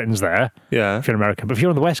way, Britain's there. Yeah. If you're an American, but if you're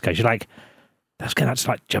on the west coast, you're like, that's going out to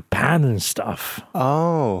like Japan and stuff.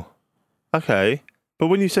 Oh, okay. But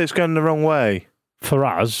when you say it's going the wrong way, for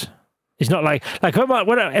us, it's not like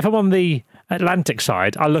if I'm on the Atlantic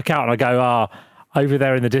side, I look out and I go, over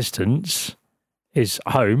there in the distance is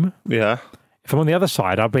home. Yeah. If I'm on the other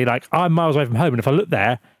side, I'll be like, I'm miles away from home, and if I look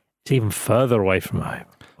there, it's even further away from home.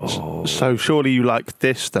 Oh. So surely you like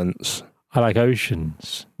distance. I like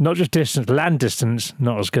oceans. Not just distance, land distance,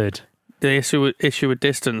 not as good. The issue with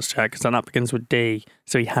distance, Jack, is that begins with D,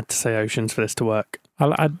 so he had to say oceans for this to work.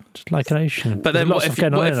 I just like an ocean. But then what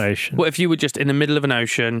if you were just in the middle of an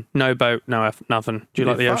ocean, no boat, nothing? Do you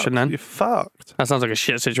like the ocean then? You're fucked. That sounds like a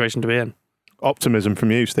shit situation to be in. Optimism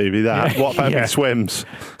from you, Stevie, that. Yeah. What about if he swims?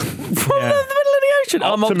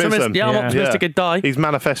 I'm optimistic. Yeah, I'm optimistic he'd die. He's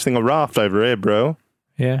manifesting a raft over here, bro.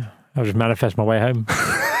 Yeah, I'll just manifest my way home.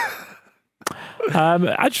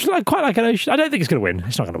 I just quite like an ocean. I don't think it's going to win.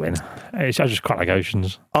 It's not going to win. I just quite like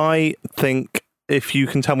oceans. I think if you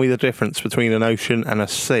can tell me the difference between an ocean and a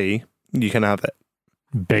sea, you can have it.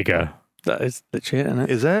 Bigger. That is legit, isn't it?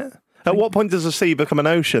 Is it? At what point does a sea become an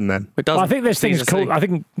ocean then? It doesn't. I think there's things called. I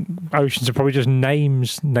think oceans are probably just named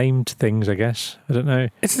things. I guess I don't know.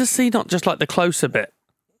 Is the sea not just like the closer bit?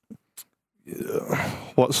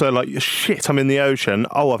 What? So like shit? I'm in the ocean.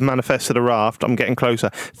 Oh, I've manifested a raft. I'm getting closer.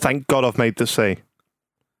 Thank God I've made the sea.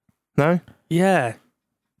 No. Yeah.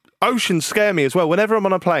 Oceans scare me as well. Whenever I'm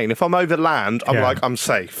on a plane, if I'm over land, I'm like, I'm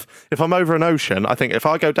safe. If I'm over an ocean, I think if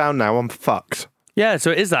I go down now, I'm fucked. Yeah,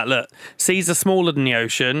 so it is that. Look, seas are smaller than the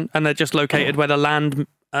ocean, and they're just located where the land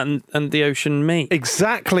and the ocean meet.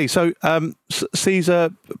 Exactly. So seas are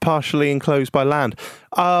partially enclosed by land.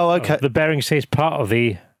 Oh, okay. The Bering Sea is part of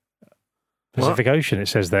the Pacific Ocean, it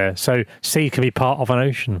says there. So sea can be part of an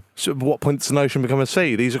ocean. So at what point does an ocean become a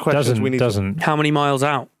sea? These are questions we need Doesn't. How many miles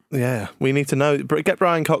out? Yeah, we need to know. Get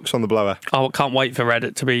Brian Cox on the blower. Oh, I can't wait for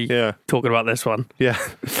Reddit to be talking about this one. Yeah.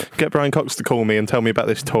 Get Brian Cox to call me and tell me about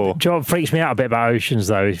this tour. Do you know what freaks me out a bit about oceans,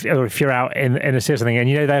 though? If you're out in a sea or something, and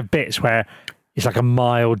you know they have bits where it's like a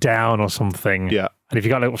mile down or something. Yeah. And if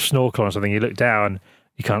you've got a little snorkel or something, you look down,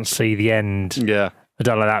 you can't see the end. Yeah. I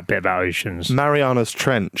don't like that bit about oceans. Mariana's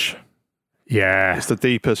Trench. Yeah. It's the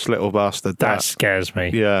deepest little bastard. That scares me.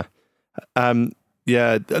 Yeah.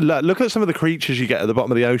 Yeah, look at some of the creatures you get at the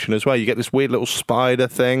bottom of the ocean as well. You get this weird little spider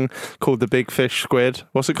thing called the big fish squid.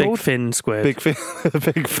 What's it called? Big fin squid. Big fish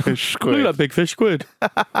squid. Look at that big fish squid.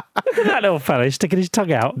 Look at that little fella, he's sticking his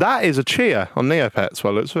tongue out. That is a cheer on Neopets.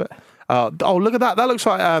 Well, looks of it. Oh, look at that. That looks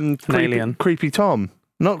like alien. Creepy Tom.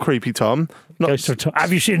 Not Creepy Tom. Ghost of Tom.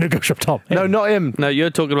 Have you seen the Ghost of Tom? No, not him. No,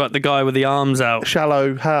 you're talking about the guy with the arms out.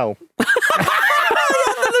 Shallow Hal.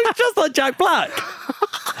 That looks just like Jack Black.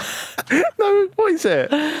 No, what is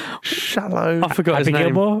it? Shallow. I forgot Happy his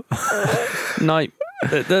name. Gilmore? Night.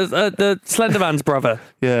 The Slender Man's brother.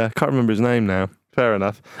 Yeah, can't remember his name now. Fair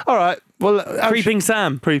enough. All right. Well, Creeping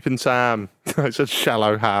Sam. Creeping Sam. I said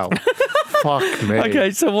Shallow Hal. Fuck me.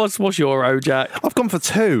 Okay, so what's your O, Jack? I've gone for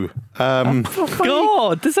 2.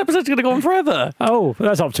 God, this episode's going to go on forever. Oh,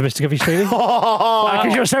 that's optimistic of you, Stevie.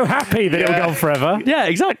 Because you're so happy that it'll go on forever. Yeah,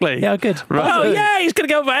 exactly. Yeah, good. Right. Oh, yeah, he's going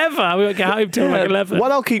to go forever. We won't get home till like 11.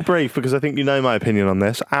 Well, I'll keep brief because I think you know my opinion on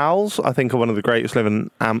this. Owls, I think, are one of the greatest living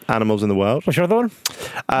animals in the world. What's your other one?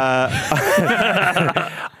 I've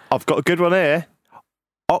got a good one here.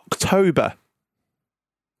 October.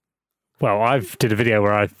 Well, I've did a video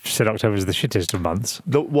where I said October is the shittest of months.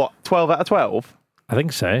 The what? 12 out of 12? I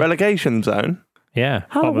think so. Relegation zone? Yeah.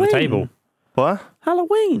 Bottom of the table. What?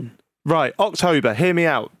 Halloween. Right, October. Hear me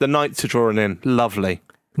out. The nights are drawing in. Lovely.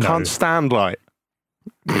 No. Can't stand light.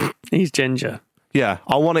 He's ginger. Yeah,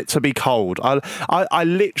 I want it to be cold. I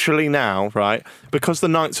literally now, right, because the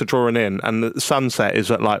nights are drawing in and the sunset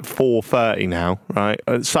is at like 4:30 now, right?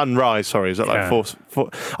 Sunrise, sorry, is at like 4.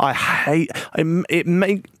 I hate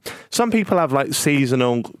it. Some people have like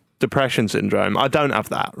seasonal depression syndrome. I don't have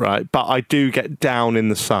that, right? But I do get down in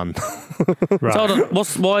the sun. Right. So hold on,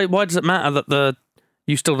 why does it matter that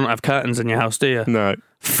you still don't have curtains in your house, do you? No.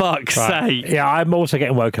 Fuck's Right. sake. Yeah, I'm also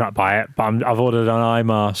getting woken up by it, but I've ordered an eye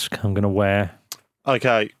mask I'm going to wear.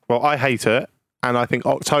 Okay, well, I hate it, and I think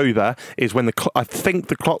October is when I think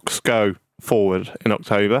the clocks go forward in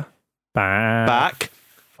October. Back.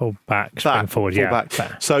 Full back. Spring forward, full yeah.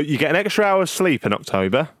 back. So you get an extra hour's sleep in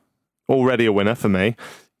October. Already a winner for me.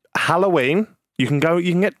 Halloween, you can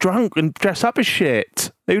get drunk and dress up as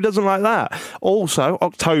shit. Who doesn't like that? Also,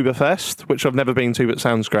 Oktoberfest, which I've never been to, but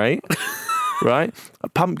sounds great. Right?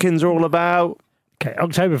 Pumpkins are all about. Okay,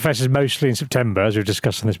 Oktoberfest is mostly in September, as we've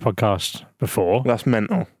discussed on this podcast before. That's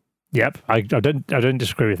mental. Yep, I don't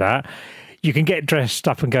disagree with that. You can get dressed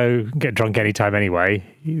up and go get drunk anytime anyway.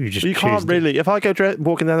 You can't really. If I go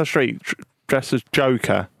walking down the street dressed as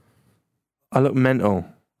Joker, I look mental.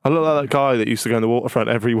 I look like that guy that used to go on the waterfront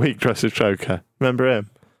every week dressed as Joker. Remember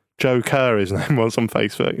him? Joe Kerr, his name was on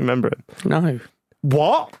Facebook. Remember him? No.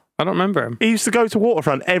 What? I don't remember him. He used to go to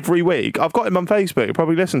Waterfront every week. I've got him on Facebook. He'll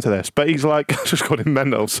probably listen to this. But he's like, I just called him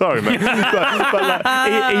mental. Sorry, mate. but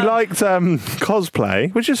like, he liked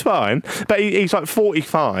cosplay, which is fine. But he's like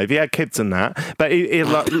 45. He had kids and that. But he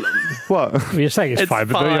like, what? Well, you're saying it's fine,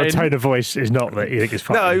 but your tone of voice is not that you think it's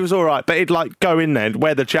fine. No, he was all right. But he'd like go in there and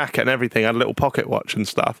wear the jacket and everything, had a little pocket watch and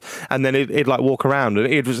stuff. And then he'd like walk around. And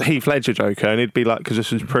it was Heath Ledger Joker. And he'd be like, because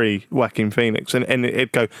this was pre-Joaquin Phoenix. And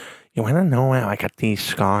he'd go, you want to know how I got these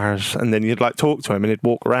scars? And then you'd like talk to him and he'd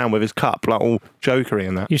walk around with his cup like all jokery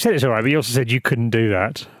and that. You said it's all right, but you also said you couldn't do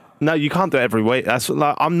that. No, you can't do it every week. That's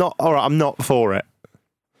like, I'm not for it.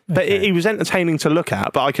 But he was entertaining to look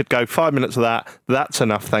at, but I could go 5 minutes of that. That's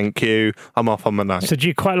enough, thank you. I'm off on my night. So do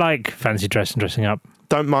you quite like fancy dress and dressing up?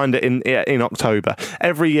 Don't mind it in October.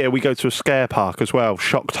 Every year we go to a scare park as well,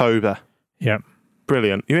 Shocktober. Yeah.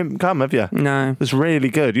 Brilliant. You haven't come, have you? No. It's really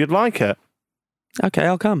good. You'd like it. Okay,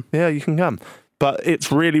 I'll come. Yeah, you can come. But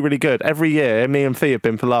it's really, really good. Every year, me and Fee have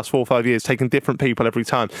been for the last 4 or 5 years, taking different people every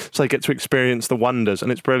time. So they get to experience the wonders,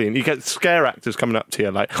 and it's brilliant. You get scare actors coming up to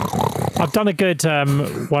you like... I've done a good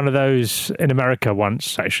one of those in America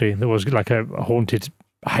once, actually. There was like a haunted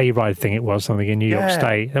hayride thing it was, something in New York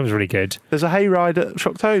State. That was really good. There's a hayride at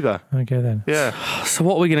Shocktober. Okay then. Yeah. So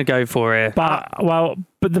what are we going to go for here? But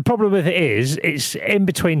the problem with it is it's in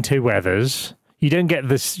between two weathers. You don't get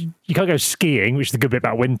this. You can't go skiing, which is the good bit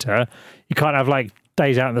about winter. You can't have like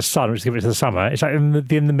days out in the sun, which is the good bit of the summer. It's like in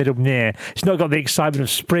the middle near. It's not got the excitement of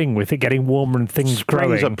spring with it getting warmer and things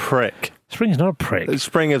growing. Spring's a prick. Spring's not a prick.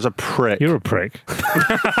 Spring is a prick. You're a prick.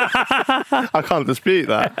 I can't dispute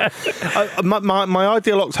that. My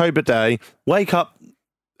ideal October day, wake up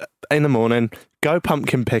in the morning, go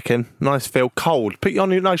pumpkin picking, nice feel, cold. Put you on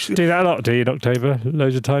your nice... Do that a lot, do you, in October?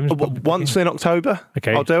 Loads of times? Once in October,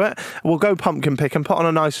 okay. I'll do it. We'll go pumpkin picking, put on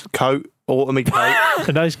a nice coat, autumny coat.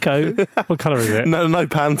 A nice coat? What colour is it? No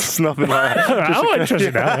pants, nothing like that. I'm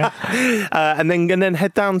interested now. Yeah. And then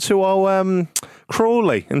head down to our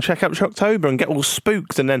Crawley and check out Shocktober and get all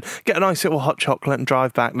spooked and then get a nice little hot chocolate and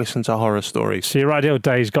drive back, listen to horror stories. So your ideal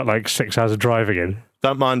day's got like 6 hours of driving in?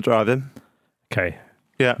 Don't mind driving. Okay.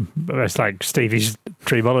 Yeah. That's like Stevie's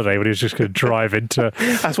dream holiday when he was just going to drive into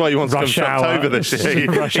That's why he wants to come to October this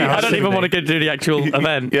year. I don't even want to go do the actual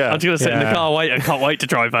event. Yeah. I'm just going to sit in the car wait. I can't wait to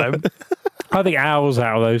drive home. I think Owl's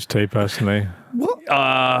out of those two, personally. What?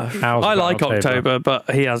 I like October,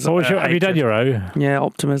 but he has... have you done your O? Yeah,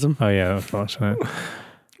 Optimism. Oh, yeah, that's nice, isn't it?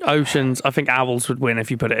 Oceans. I think Owls would win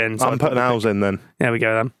if you put it in. So I'm putting Owls in then. There we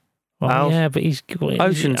go then. Well, yeah, but he's...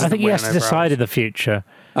 Oceans. I think he has to decide in the future.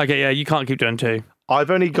 Okay, yeah, you can't keep doing two.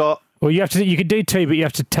 I've only got... Well, you can do two, but you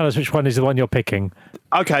have to tell us which one is the one you're picking.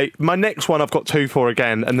 Okay, my next one I've got 2 for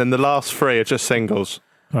again, and then the last 3 are just singles.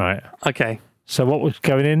 All right. Okay. So what was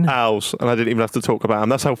going in? Owls, and I didn't even have to talk about them.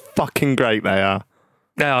 That's how fucking great they are.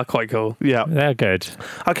 They are quite cool. Yeah. They're good.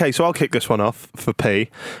 Okay, so I'll kick this one off for P.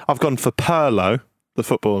 I've gone for Perlo, the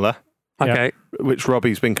footballer. Okay. Which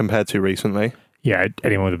Robbie's been compared to recently. Yeah,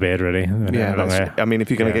 anyone with a beard, really. Yeah, I mean, if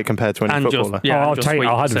you're going to get compared to any footballer. I'll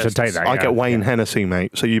 100% take that. I get Wayne Hennessy,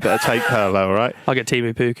 mate, so you better take Perlo, all right? I'll get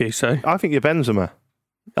Timu Puki, so... I think you're Benzema.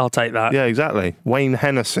 I'll take that. Yeah, exactly. Wayne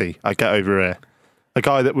Hennessy, I get over here. A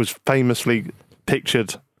guy that was famously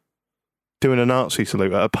pictured doing a Nazi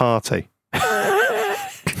salute at a party.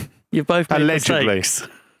 You've both made allegedly. Mistakes.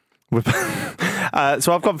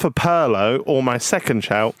 So I've gone for Perlo, or my second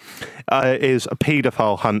shout is a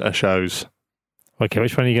paedophile hunter shows. Okay,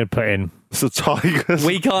 which one are you going to put in? It's the Tigers.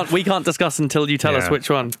 We can't discuss until you tell us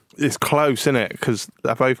which one. It's close, isn't it? Because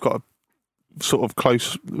they've both got a sort of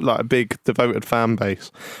close, like a big devoted fan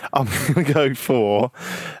base. I'm going to go for...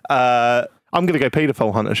 I'm going to go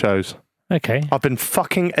paedophile hunter shows. Okay. I've been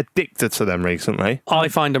fucking addicted to them recently. I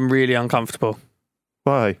find them really uncomfortable.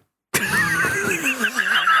 Why?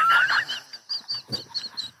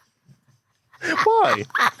 Why?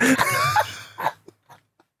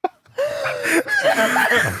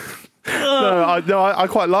 I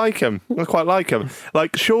quite like him.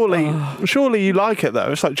 Like, surely you like it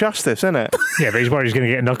though. It's like justice, isn't it? Yeah, but he's worried he's going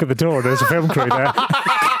to get a knock at the door. There's a film crew there.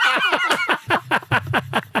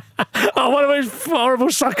 Oh, what a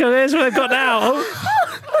horrible sucker there's what they've got now.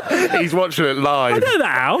 He's watching it live. I know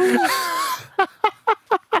that.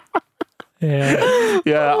 Yeah.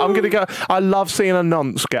 Yeah, I'm going to go. I love seeing a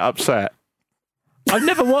nonce get upset. I've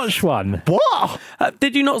never watched one. What?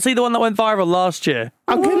 Did you not see the one that went viral last year?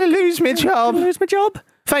 I'm going to lose my job.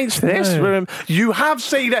 Thanks for this. No. You have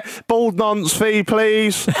seen it. Bald nonce fee,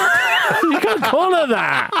 please. You can't call her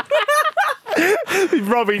that.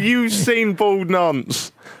 Robbie, you've seen bald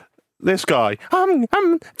nonce. This guy.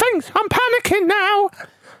 Thanks. I'm panicking now.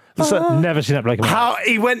 Never seen that bloke. How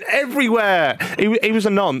he went everywhere. He was a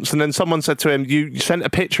nonce, and then someone said to him, "You sent a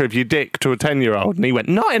picture of your dick to a 10-year-old," and he went,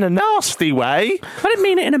 "Not in a nasty way. I didn't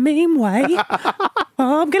mean it in a mean way.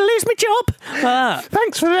 I'm going to lose my job.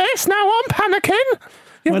 Thanks for this. Now I'm panicking."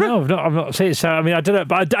 Well, no, I've not seen it. So, I mean, I don't know,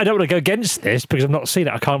 but I don't want to go against this because I've not seen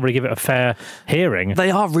it. I can't really give it a fair hearing. They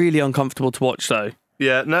are really uncomfortable to watch, though.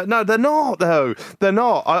 Yeah, no, they're not though. They're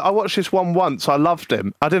not. I watched this one once. I loved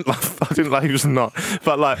him. I didn't like he was not.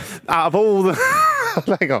 But like, out of all the,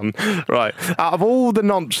 hang on, right, out of all the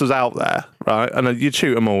nonces out there, right, and you'd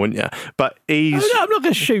shoot them all, wouldn't you? But he's. I'm not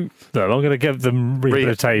going to shoot them. I'm going to give them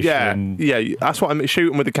rehabilitation. Yeah, that's what I mean. Shoot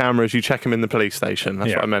them with the cameras. You check them in the police station.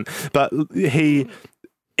 That's what I meant. But he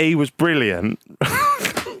was brilliant.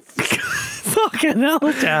 Fucking hell,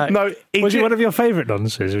 Jack. No, was he one of your favourite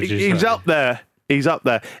nonces? He's up there. He's up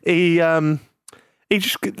there. He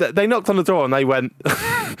just, they knocked on the door and they went,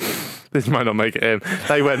 this might not make it in.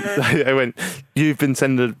 They went, you've been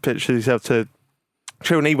sending pictures of yourself to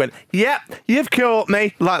And he went, "Yep, you've caught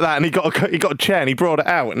me," like that. And he got a chair and he brought it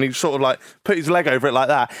out and he sort of like put his leg over it like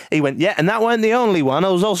that. He went, "Yeah, and that weren't the only one. I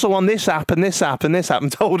was also on this app and this app and this app,"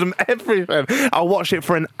 and told him everything. I watched it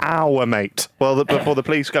for an hour, mate, before the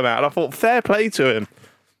police come out. And I thought, fair play to him.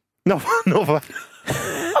 Not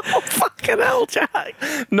oh, fucking hell, Jack.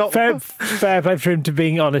 Not fair play for him to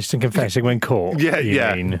being honest and confessing when caught.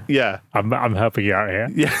 Yeah. I'm helping you out here.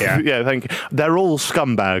 Yeah. Thank you. They're all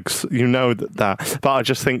scumbags, you know that. But I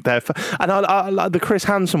just think they're, and I like the Chris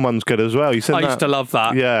Hansen one's good as well. You said I used to love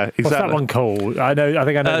that. Yeah, exactly. What's that one called? I think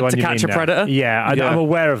I know the one To you Catch mean a Predator? now. Yeah, I'm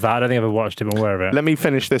aware of that. I don't think I've ever watched it. I'm aware of it. Let me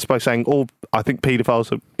finish this by saying I think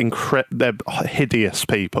paedophiles are they're hideous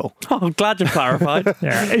people. Oh, I'm glad you've clarified.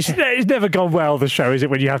 Yeah, it's never gone well, the show, is it,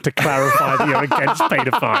 when you have to clarify that you're against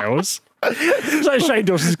paedophiles? It's like Shane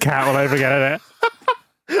Dawson's cat all over again,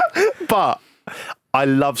 isn't it? But I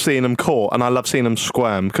love seeing them caught and I love seeing them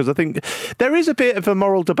squirm, because I think there is a bit of a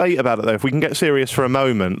moral debate about it, though, if we can get serious for a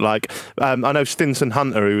moment. Like, I know Stinson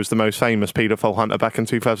Hunter, who was the most famous paedophile hunter back in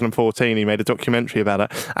 2014, he made a documentary about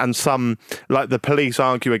it, and some, like, the police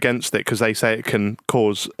argue against it because they say it can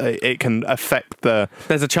affect the...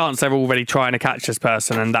 There's a chance they're already trying to catch this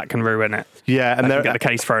person and that can ruin it. Yeah, and they get the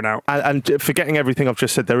case thrown out. And forgetting everything I've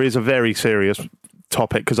just said, there is a very serious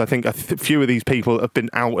topic, because I think a few of these people that have been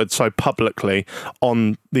outed so publicly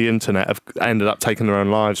on the internet have ended up taking their own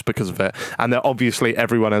lives because of it, and obviously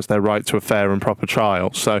everyone has their right to a fair and proper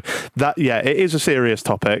trial. So that, it is a serious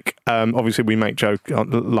topic. Obviously we make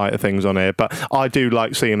lighter things on here, but I do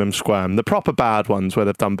like seeing them squirm. The proper bad ones where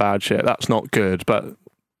they've done bad shit, that's not good, but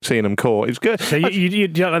seeing them caught is good. So you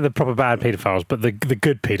don't like the proper bad paedophiles, but the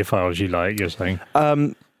good paedophiles you like, you're saying?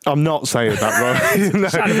 I'm not saying that, right? No,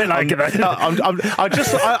 sound a bit like it.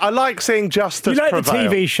 I like seeing justice You like prevail.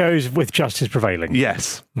 the TV shows with justice prevailing?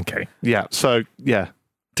 Yes. Okay. Yeah. So, yeah.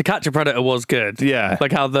 To Catch a Predator was good. Yeah.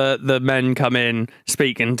 Like how the men come in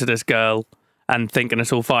speaking to this girl and thinking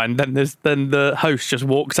it's all fine. Then the host just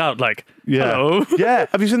walks out like, hello. Yeah.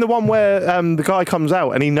 Have you seen the one where the guy comes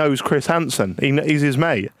out and he knows Chris Hansen? He's his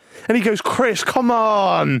mate. And he goes, "Chris, come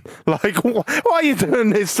on. Like, why are you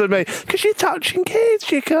doing this to me? Because you're touching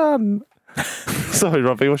kids, you can't." Sorry,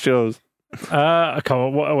 Robbie, what's yours? Come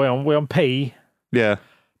on, what are we on? We're on P. Yeah.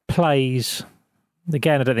 Plays.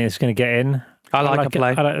 Again, I don't think it's going to get in. I like a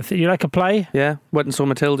play. You like a play? Yeah. Went and saw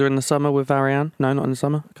Matilda in the summer with Ariane. No, not in the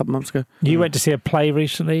summer. A couple months ago. You went to see a play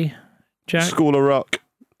recently, Jack? School of Rock.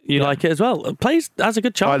 You like it as well? Plays has a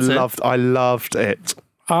good chance. I loved it.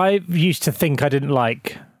 I used to think I didn't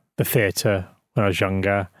like the theatre when I was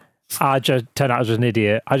younger. I just turned out I was an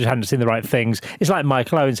idiot. I just hadn't seen the right things. It's like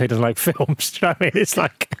Michael Owen said he doesn't like films. Do you know what I mean? It's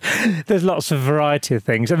like there's lots of variety of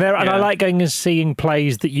things. And I like going and seeing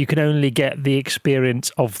plays that you can only get the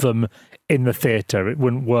experience of them in the theatre. It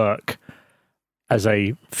wouldn't work as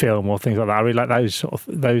a film or things like that. I really like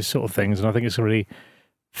those sort of things, and I think it's a really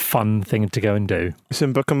fun thing to go and do. It's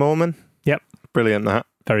in Book of Mormon? Yep. Brilliant, that.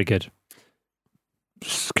 Very good.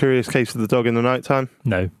 Curious Case of the Dog in the Nighttime?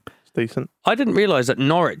 No. It's decent. I didn't realise that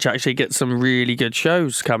Norwich actually gets some really good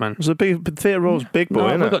shows coming. There's a big Theatre Royal's big boy,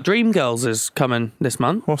 isn't it? We've got Dreamgirls is coming this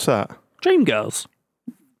month. What's that? Dreamgirls.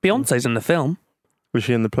 Beyonce's in the film. Was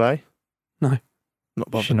she in the play? No. Not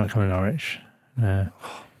bothered. She's not coming to Norwich. No.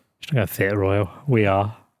 She's not going to Theatre Royal. We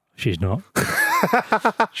are. She's not.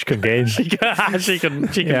 She couldn't get in. she can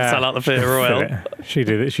sell out the Theatre Royal. She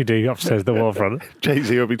did it. She did upstairs the waterfront.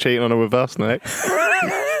 Jay-Z will be cheating on her with us next.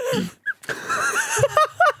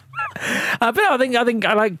 But no, I think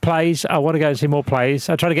I like plays. I want to go and see more plays.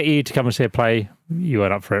 I try to get you to come and see a play. You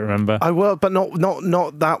weren't up for it, remember? I will, but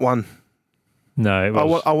not that one. No, it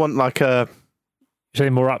was... I want like a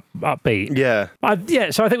something more upbeat. Yeah.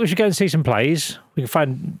 So I think we should go and see some plays. We can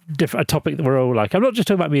find a topic that we're all like. I'm not just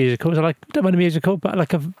talking about musicals. I don't mind a musical, but I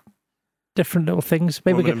like different little things.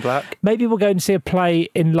 Maybe we'll go and see a play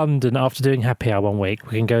in London after doing Happy Hour 1 week.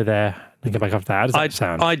 We can go there and go back after that. How does that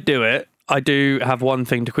sound? I'd do it. I do have one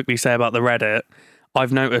thing to quickly say about the Reddit.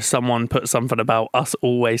 I've noticed someone put something about us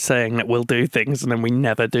always saying that we'll do things and then we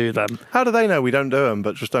never do them. How do they know we don't do them,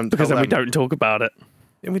 but just don't? Because then we don't talk about it.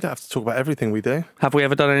 Yeah, we don't have to talk about everything we do. Have we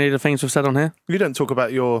ever done any of the things we've said on here? You don't talk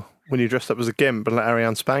about when you dressed up as a gimp and let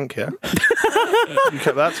Ariane spank you. You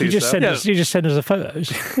kept that to yourself. You just send us the photos.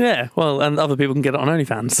 Yeah, well, and other people can get it on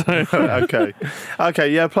OnlyFans. So.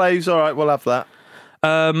 Okay, yeah, plays. All right, we'll have that.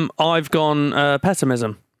 I've gone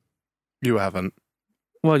pessimism. You haven't.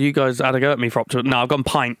 Well, you guys had a go at me for up to... No, I've gone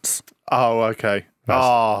pints. Oh, okay.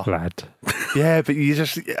 That's lad. Yeah, but you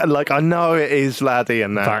just... Like, I know it is laddie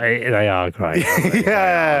and that. But they are great.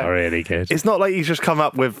 Yeah. They are really good. It's not like you just come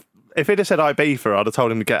up with... If he'd have said Ibiza, I'd have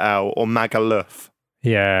told him to get out, or Magaluf.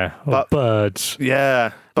 Yeah, or birds.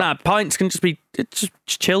 Yeah. Nah, pints can just be just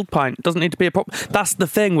chilled pint. It doesn't need to be a prop. That's the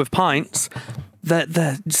thing with pints.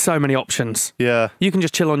 There's so many options. Yeah. You can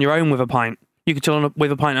just chill on your own with a pint. You can chill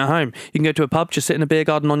with a pint at home. You can go to a pub, just sit in a beer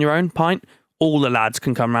garden on your own, pint. All the lads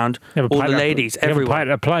can come round. All the ladies, everyone. You have a pint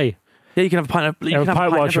at play. Yeah, you can have a pint. You can have a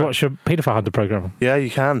pint while you watch a paedophile hunter programme. Yeah, you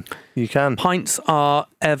can. You can. Pints are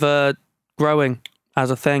ever growing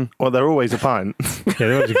as a thing. Well, they're always a pint. Yeah,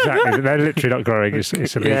 they're always exactly. They're literally not growing. It's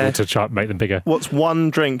illegal to try and make them bigger. What's one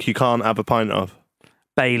drink you can't have a pint of?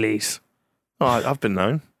 Baileys. Oh, I've been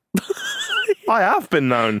known. I have been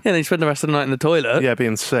known. Yeah, they spend the rest of the night in the toilet. Yeah,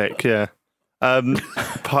 being sick. Yeah.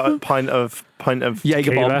 Pint of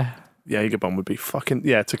Jaeger bomb. Jaeger bomb would be fucking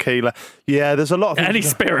tequila. Yeah, there's a lot of things. Any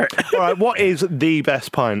spirit. All right, what is the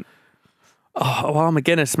best pint? Oh, well, I'm a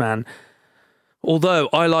Guinness man. Although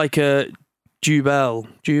I like a Jubel.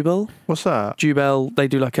 Jubel? What's that? Jubel. They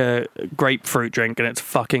do like a grapefruit drink, and it's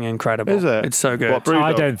fucking incredible. Is it? It's so good. What,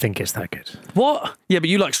 I don't think it's that good. What? Yeah, but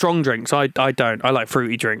you like strong drinks. I don't. I like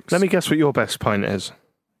fruity drinks. Let me guess what your best pint is.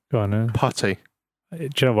 Go on, then. Putty. Do you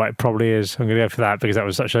know what? It probably is. I'm going to go for that because that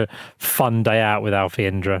was such a fun day out with Alfie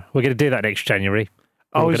Indra. We're going to do that next January.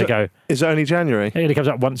 Oh, we're going to go. Is it only January? It only comes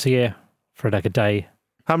up once a year for like a day.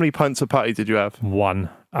 How many pints of putty did you have? One.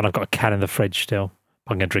 And I've got a can in the fridge still.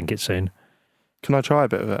 I'm going to drink it soon. Can I try a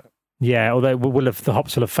bit of it? Yeah, although the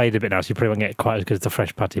hops will have faded a bit now, so you probably won't get quite as good as the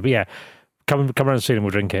fresh putty. But yeah, come around soon and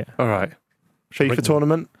we'll drink it. All right. FIFA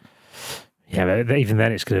tournament? Yeah, but even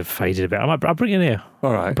then it's going to have faded a bit. I'll bring it here.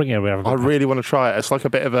 All right. I'll bring it here. I really want to try it. It's like a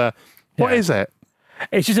bit of a... What is it?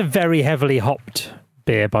 It's just a very heavily hopped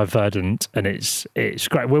beer by Verdant, and it's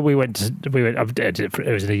great. It was in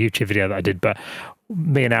a YouTube video that I did, but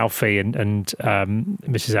me and Alfie and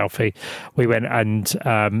Mrs. Alfie, we went and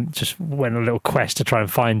just went on a little quest to try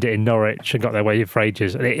and find it in Norwich and got there waiting for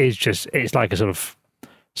ages. And it's like a sort of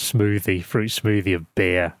fruit smoothie of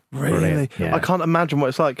beer. Really? Yeah. I can't imagine what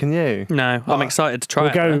it's like, can you? No, I'm excited to try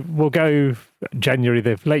it. We'll go January,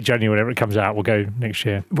 late January, whenever it comes out. We'll go next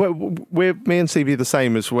year. Me and CV are the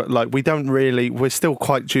same as we're still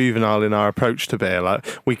quite juvenile in our approach to beer. Like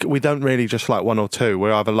we don't really just like one or two. We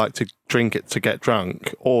either like to drink it to get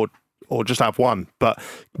drunk or just have one. But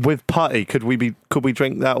with putty, could we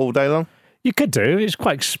drink that all day long? You could do. It's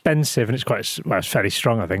quite expensive and it's fairly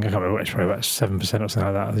strong, I think. I can't remember. It's probably about 7% or something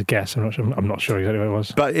like that, I guess. I'm not sure exactly what it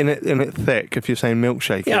was. But in it thick, if you're saying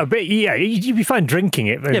milkshake. Yeah, but you'd be fine drinking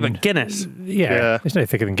it. Yeah, but Guinness. Yeah, it's no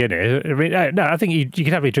thicker than Guinness. I mean, no, I think you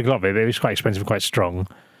could happily drink a lot of it, but it's quite expensive and quite strong.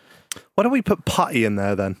 Why don't we put putty in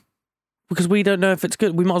there then? Because we don't know if it's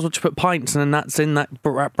good. We might as well just put pints, and then that's in that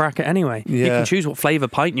bracket anyway. Yeah. You can choose what flavour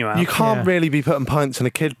pint you have. You can't really be putting pints in a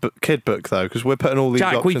kid book though, because we're putting all these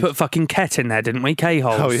Jack, options. we put fucking Ket in there, didn't we?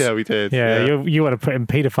 K-holes. Oh yeah, we did. Yeah. You want to put in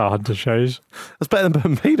paedophile hunter shows. That's better than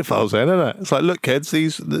putting paedophiles in, isn't it? It's like, look kids,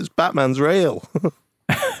 this Batman's real.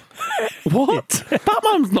 What?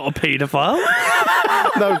 Batman's not a paedophile.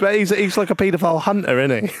 No, but he's like a paedophile hunter,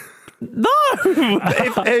 isn't he? No!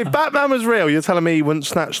 if Batman was real, you're telling me he wouldn't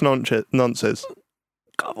snatch nonces?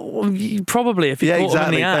 Probably, if he caught him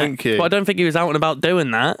in the act. Thank you. But I don't think he was out and about doing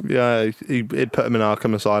that. Yeah, he'd put him in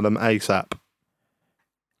Arkham Asylum ASAP.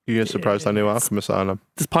 You're surprised I knew Arkham Asylum.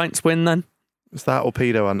 Does pints win then? Is that or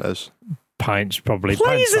pedo hunters? Pints, probably.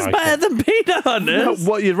 Plays is better than pedo hunters. No,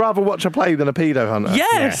 what, you'd rather watch a play than a pedo hunter?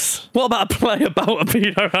 Yes. What about a play about a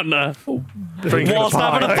pedo hunter? Whilst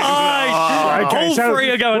having a pint. Okay, All so three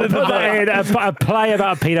are going to the put a play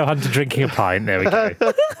about a pedo hunter drinking a pint. There we go.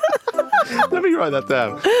 Let me write that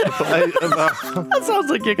down. That sounds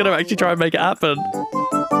like you're going to actually try and make it happen.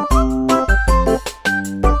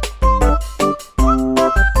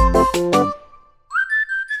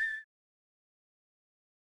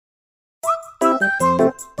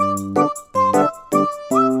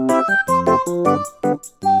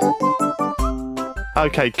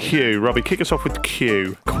 Okay, Q. Robbie, kick us off with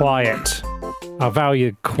Q. Quiet. I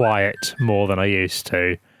value quiet more than I used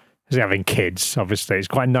to. Because having kids, obviously, it's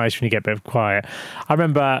quite nice when you get a bit of quiet. I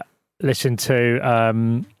remember listening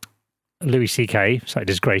to Louis C.K., it's like a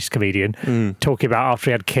disgraced comedian, talking about after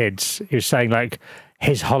he had kids. He was saying like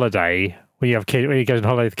his holiday when he goes on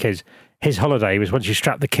holiday with kids. His holiday was once you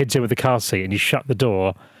strap the kids in with the car seat and you shut the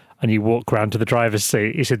door and you walk around to the driver's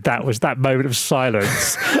seat. He said that was that moment of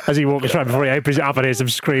silence as he walks around before he opens it up and hears them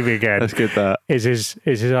screaming again. That's good, that. Is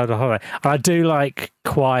his other holiday. And I do like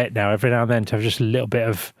quiet now, every now and then, to have just a little bit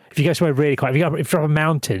of... If you go somewhere really quiet, if you're on a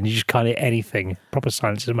mountain, you just can't hear anything. Proper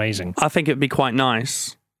silence is amazing. I think it'd be quite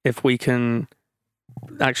nice if we can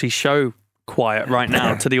actually show quiet right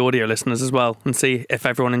now to the audio listeners as well and see if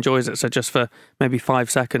everyone enjoys it. So just for maybe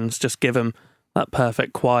 5 seconds, just give them that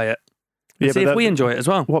perfect quiet. Yeah, see but if we enjoy it as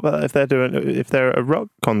well. What about if they're at a rock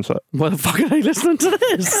concert? Well, the fuck are they listening to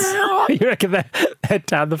this? You reckon they're head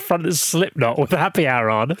down the front of Slipknot with a happy hour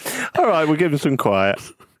on? All right, we'll give them some quiet.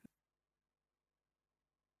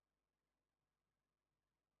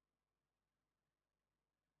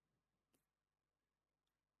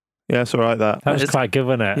 Yeah, it's all right, that. That was quite good,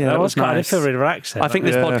 wasn't it? Yeah, that was quite. nice. I feel really relaxed. I think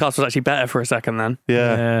this podcast was actually better for a second then.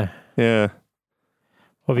 Yeah.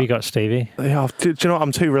 What have you got, Stevie? Yeah, do you know what?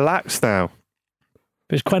 I'm too relaxed now.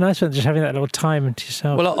 But it's quite nice just having that little time to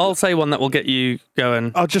yourself. Well, I'll say one that will get you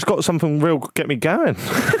going. I've just got something real get me going.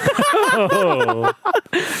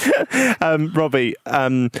 Robbie,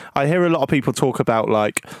 I hear a lot of people talk about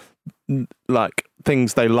like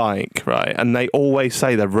things they like, right? And they always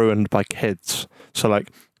say they're ruined by kids. So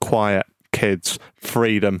like quiet, kids,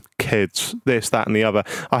 freedom, kids, this, that, and the other.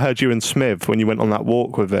 I heard you and Smith when you went on that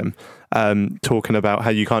walk with him. Talking about how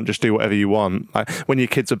you can't just do whatever you want. Like when your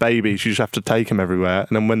kids are babies, you just have to take them everywhere,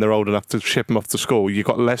 and then when they're old enough to ship them off to school, you've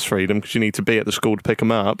got less freedom because you need to be at the school to pick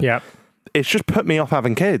them up. Yeah, it's just put me off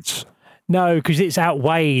having kids. No, because it's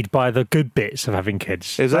outweighed by the good bits of having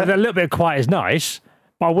kids. Is it? A little bit of quiet is nice,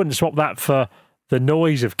 but I wouldn't swap that for the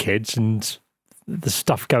noise of kids and the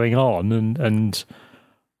stuff going on and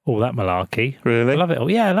all that malarkey. Really, I love it. Oh,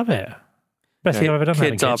 yeah, I love it. Best thing I've ever done.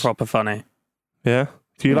 Kids are proper funny. Yeah.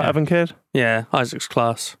 Do you like having kid? Yeah, Isaac's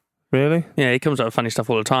class. Really? Yeah, he comes up with funny stuff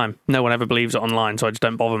all the time. No one ever believes it online, so I just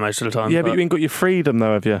don't bother most of the time. Yeah, but you ain't got your freedom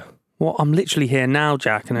though, have you? Well, I'm literally here now,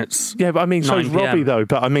 Jack, and it's yeah. But I mean, so's 9 PM. Robbie though.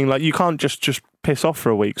 But I mean, like, you can't just piss off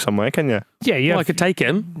for a week somewhere, can you? Yeah, yeah. Well, I could take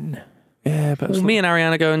him. Yeah, but Well, me and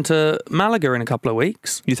Ariana going to Malaga in a couple of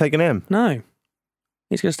weeks. You taking him? No,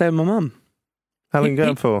 he's going to stay with my mum. How long are you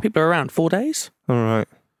going for? People are around 4 days. All right.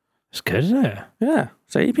 It's good, isn't it? Yeah.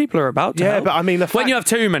 See, people are about to help. but I mean, when you have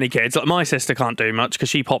too many kids, like my sister can't do much because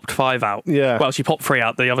she popped 5 out. Yeah. Well, she popped 3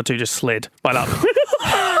 out. The other 2 just slid by that.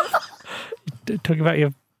 Talking about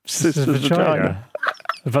your sister's vagina.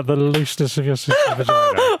 About the looseness of your sister's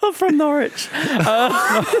vagina. I'm from Norwich.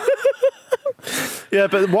 Yeah,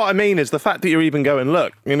 but what I mean is the fact that you're even going,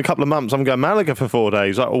 look, in a couple of months I'm going Malaga for 4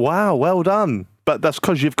 days. Like, wow, well done. But that's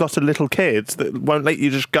because you've got a little kid that won't let you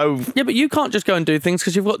just go. Yeah, but you can't just go and do things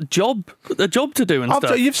because you've got a job to do and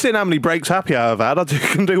stuff. You've seen how many breaks happy hour I've had. I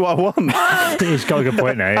can do what I want. He's got a good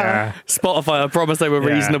point there, yeah. Spotify, I promise they were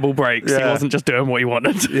reasonable breaks. He wasn't just doing what he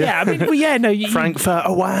wanted. Yeah, I mean, well, yeah, no. Frankfurt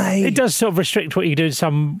away. It does sort of restrict what you do in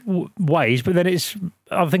some ways, but then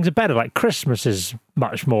other things are better. Like Christmas is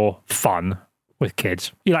much more fun with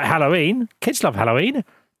kids. You like Halloween? Kids love Halloween.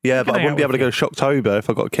 Yeah, but I wouldn't be able to go to Shocktober if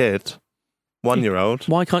I got a kid. 1-year-old.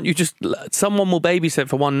 Why can't you just... Someone will babysit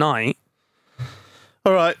for one night.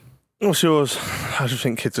 All right. What's yours? I just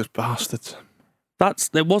think kids are bastards.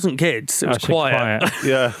 It wasn't kids. It was quiet.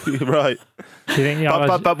 Yeah, you're right. Do you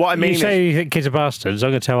think, but what I mean you say you think kids are bastards.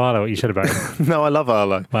 I'm going to tell Arlo what you said about him. No, I love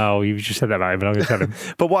Arlo. Well, you just said that about him, but I'm going to tell him.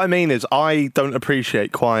 But what I mean is I don't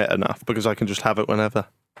appreciate quiet enough because I can just have it whenever.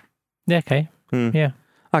 Yeah, okay. Yeah.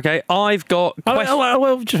 Okay, I've got...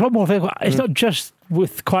 well, just one more thing. It's not just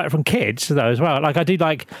with quiet from kids, though, as well. Like, I do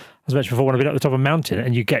like, as I mentioned before, when I've been up the top of a mountain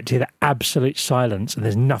and you get to the absolute silence and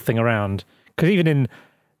there's nothing around. Because even in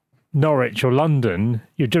Norwich or London,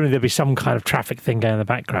 there'll be some kind of traffic thing going in the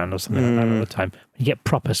background or something like that all the time. You get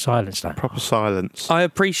proper silence. Like, proper silence. I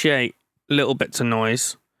appreciate little bits of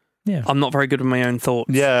noise. Yeah. I'm not very good with my own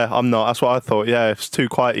thoughts. Yeah, I'm not. That's what I thought. Yeah, if it's too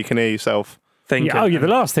quiet, you can hear yourself. Yeah, the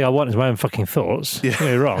last thing I want is my own fucking thoughts. Yeah.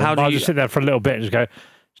 You're wrong. I'll just sit there for a little bit and just go,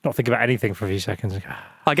 just not think about anything for a few seconds.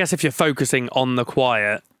 I guess if you're focusing on the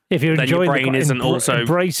quiet, if you're then your enjoying brain isn't also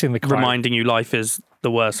embracing the quiet, reminding you life is the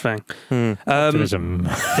worst thing. Optimism.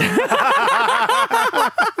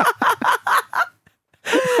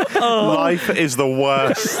 Life is the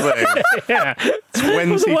worst thing. Yeah. 25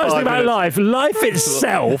 What's the worst thing about minutes. life? Life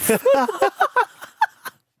itself.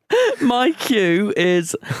 My cue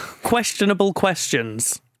is questionable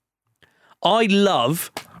questions. I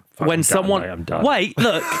love when someone... I'm done. Wait,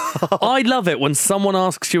 look. I love it when someone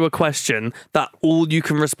asks you a question that all you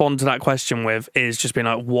can respond to that question with is just being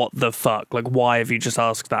like, what the fuck? Like, why have you just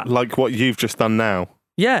asked that? Like what you've just done now.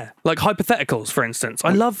 Yeah, like hypotheticals, for instance.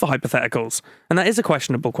 I love hypotheticals. And that is a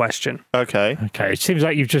questionable question. Okay. Okay, it seems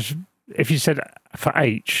like you've just... If you said for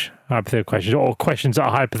H, hypothetical questions, or questions that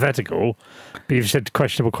are hypothetical, but you've said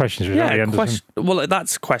questionable questions. Well,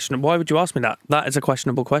 that's questionable. Why would you ask me that? That is a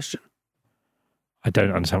questionable question. I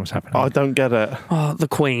don't understand what's happening. I don't get it. Oh, the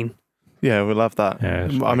Queen. Yeah, we love that. Yeah,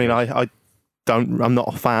 I mean, I'm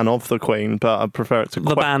not a fan of the Queen, but I prefer it to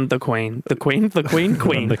the band The Queen. The Queen, the Queen,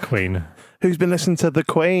 Queen. The Queen. Who's been listening to the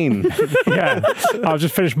Queen? Yeah, I'll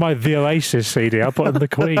just finish my The Oasis CD. I'll put in the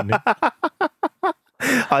Queen.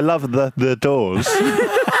 I love the doors.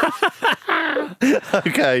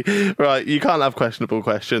 Okay, right. You can't have questionable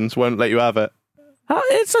questions. Won't let you have it.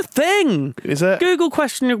 It's a thing. Is it? Google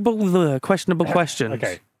questionable questions.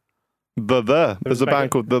 Okay. There's a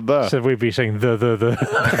band called The. So we'd be saying the.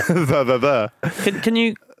 The. Can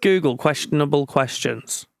you Google questionable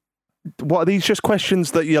questions? What are these? Just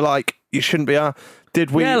questions that you're like you shouldn't be?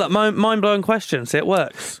 Did we? Yeah, like mind blowing questions. It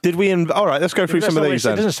works. Did we? All right, let's go through some of these. It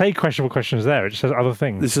Then. doesn't say questionable questions there. It just says other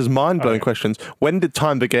things. This is mind-blowing questions. When did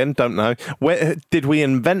time begin? Don't know. Where did we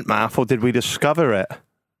invent math or did we discover it?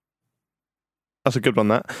 That's a good one,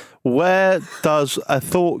 that. Where does a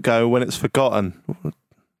thought go when it's forgotten?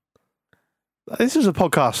 This is a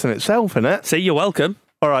podcast in itself, isn't it? See, you're welcome.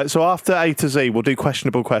 All right, so after A to Z, we'll do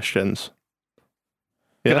questionable questions.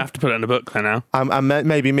 You're going to have to put it in the book there now. And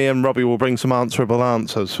maybe me and Robbie will bring some answerable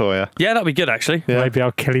answers for you. Yeah, that'd be good, actually. Yeah. Maybe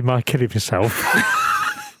I'll kill him myself.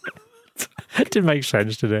 It didn't make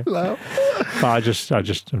sense, did it? No. But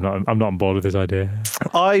I'm not on board with this idea.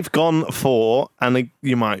 I've gone for, and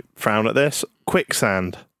you might frown at this,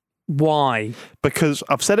 quicksand. Why? Because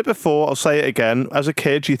I've said it before, I'll say it again. As a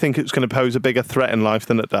kid, you think it's going to pose a bigger threat in life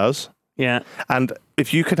than it does. Yeah. And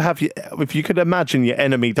if you could imagine your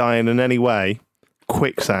enemy dying in any way,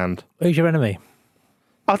 quicksand. Who's your enemy?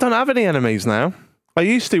 I don't have any enemies now. I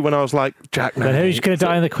used to when I was like, Jack. Then who's going to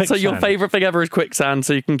die in the quicksand? So your favourite thing ever is quicksand,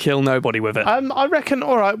 so you can kill nobody with it. I reckon.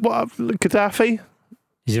 All right, what Gaddafi?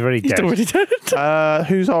 He's already dead. He's already dead.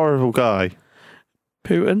 Who's a horrible guy?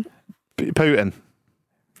 Putin. Putin.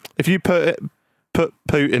 If you put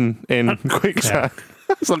Putin in quicksand,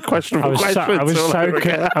 it's not questionable questions.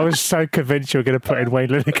 I was so convinced you were going to put in Wayne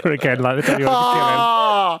Lineker again, like the time you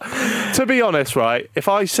wanted to kill him. To be honest, right, if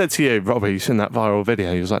I said to you, Robbie, you seen that viral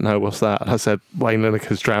video? He was like, no, what's that? And I said, Wayne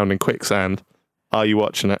Lineker's drowned in quicksand. Are you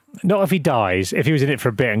watching it? Not if he dies. If he was in it for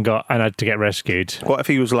a bit and had to get rescued. What if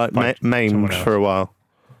he was like maimed for a while?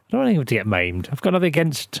 I don't want him to get maimed. I've got nothing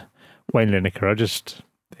against Wayne Lineker.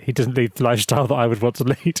 He doesn't lead the lifestyle that I would want to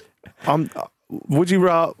lead. Would you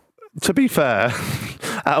rather? To be fair,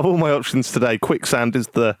 out of all my options today, quicksand is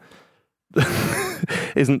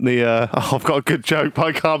isn't the. I've got a good joke, but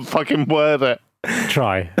I can't fucking word it.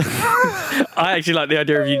 Try. I actually like the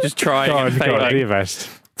idea of you just trying and failing. Do your best.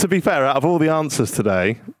 To be fair, out of all the answers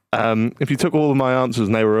today, if you took all of my answers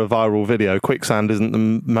and they were a viral video, quicksand isn't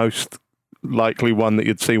the most likely one that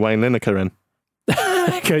you'd see Wayne Lineker in.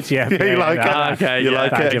 Good, yeah. You like it? Okay, you yeah,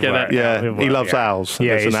 like it? Yeah, he loves owls. Yeah,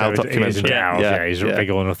 There's he's an owl documentary. He's into owls, yeah, he's a big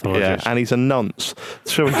ornithologist. Yeah, and he's a nonce.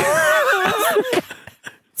 So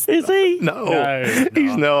is he? No,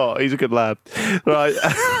 he's not. He's a good lad. Right.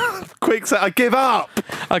 Quicksand. I give up.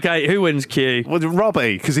 Okay, who wins Q? Well,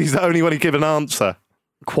 Robbie, because he's the only one who give an answer.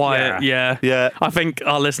 Quiet, yeah. Yeah. I think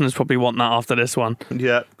our listeners probably want that after this one.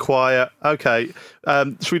 Yeah, quiet. Okay.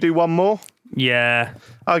 Should we do one more? Yeah.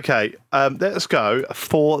 Okay, let's go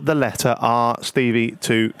for the letter R, Stevie,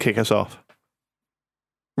 to kick us off.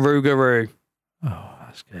 Rougarou. Oh,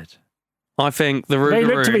 that's good. I think the Rougarou... He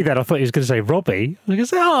looked at me then, I thought he was going to say Robbie. I was going to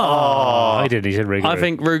say, he didn't, he said Rougarou. I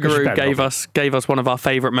think Rougarou gave us one of our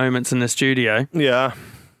favourite moments in the studio. Yeah.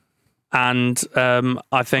 And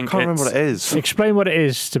I think I can't remember what it is. Explain what it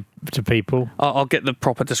is to people. I'll get the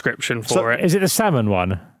proper description for it. Is it the salmon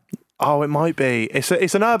one? Oh, it might be. It's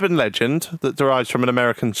an urban legend that derives from an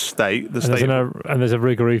American state. And there's a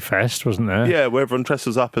Rougarou Fest, wasn't there? Yeah, where everyone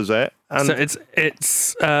dresses up as it. And so it's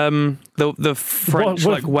the French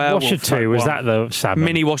werewolf. Washatu, was that the salmon?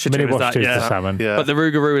 Mini Washatu is that, yeah. The salmon. Yeah. But the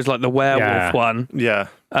Rougarou is like the werewolf one. Yeah.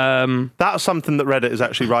 That's something that Reddit is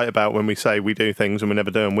actually right about when we say we do things and we never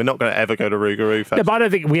do them. We're not going to ever go to Rougarou Fest. Yeah, but I don't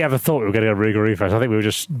think we ever thought we were going to go to Rougarou Fest. I think we were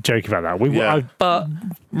just joking about that. But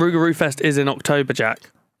Rougarou Fest is in October, Jack.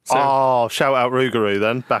 So, shout out Rougarou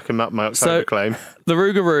then. Backing up my October claim. The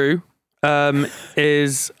Rougarou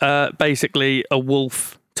is basically a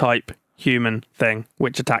wolf type human thing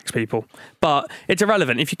which attacks people. But it's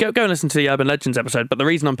irrelevant. If you go and listen to the Urban Legends episode, but the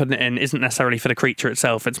reason I'm putting it in isn't necessarily for the creature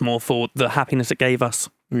itself, it's more for the happiness it gave us.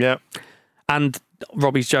 Yeah. And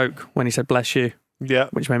Robbie's joke when he said bless you. Yeah.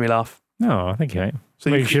 Which made me laugh. Oh, thank you, mate. So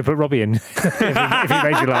you should have put Robbie in if he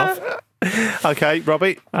made you laugh. Okay,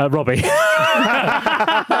 Robbie. Robbie.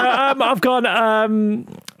 I've gone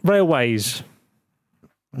railways.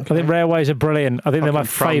 Okay. I think railways are brilliant. I think they're my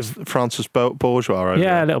favourite. Francis Bourgeois.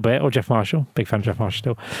 Yeah, a little bit. Or Jeff Marshall. Big fan of Jeff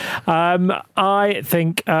Marshall still. I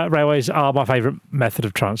think railways are my favourite method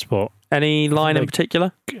of transport. Any line in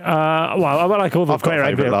particular? Well, I like all the Greater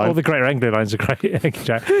Anglia lines are great.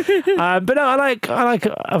 But no, I like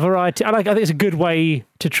a variety. I think it's a good way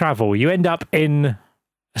to travel. You end up in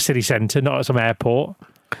a city centre, not at some airport.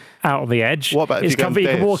 out on the edge. What about if it's you go comfy, you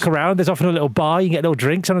can this? walk around. There's often a little bar. You can get little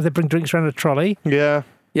drinks. Sometimes they bring drinks around a trolley. Yeah.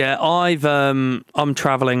 Yeah, I'm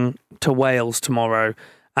travelling to Wales tomorrow,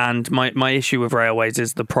 and my issue with railways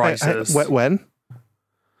is the prices. When?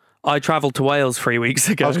 I travelled to Wales 3 weeks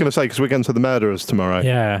ago. I was going to say, because we're going to the Murderers tomorrow.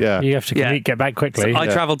 Yeah. You have to get back quickly. So I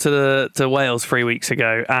travelled to Wales 3 weeks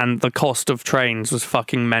ago, and the cost of trains was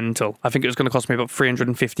fucking mental. I think it was going to cost me about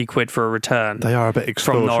 350 quid for a return. They are a bit from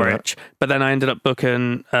extortionate. Norwich. But then I ended up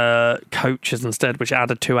booking coaches instead, which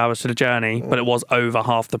added 2 hours to the journey, but it was over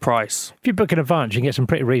half the price. If you book in advance, you can get some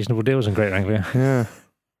pretty reasonable deals in Greater Anglia. Yeah.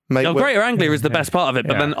 Mate, Now, Greater Anglia is the best part of it,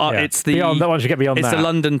 but then it's the once you get beyond it's that. the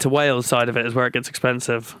London to Wales side of it is where it gets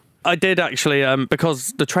expensive. I did actually,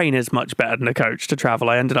 because the train is much better than a coach to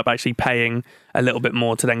travel, I ended up actually paying a little bit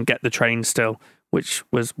more to then get the train still, which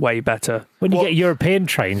was way better. When you get European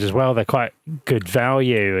trains as well, they're quite good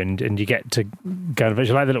value, and you get to go on like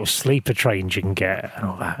the little sleeper trains you can get and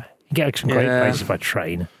all that. You get some great places by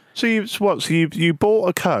train. So you bought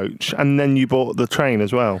a coach and then you bought the train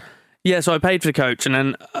as well? Yeah, so I paid for the coach, and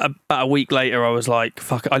then about a week later, I was like,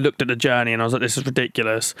 fuck it. I looked at the journey and I was like, this is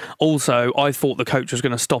ridiculous. Also, I thought the coach was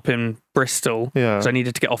going to stop in Bristol, because I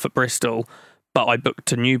needed to get off at Bristol, but I booked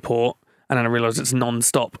to Newport, and then I realised it's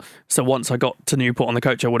non-stop. So once I got to Newport on the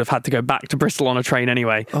coach, I would have had to go back to Bristol on a train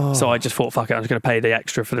anyway. So I just thought, fuck it, I'm just going to pay the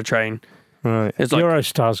extra for the train. Right. It's like,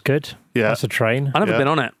 Eurostar's good. Yeah. That's a train. I've never been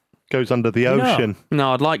on it. Goes under the ocean.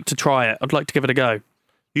 No, I'd like to try it. I'd like to give it a go.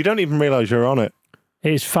 You don't even realise you're on it.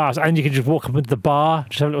 It is fast, and you can just walk up into the bar.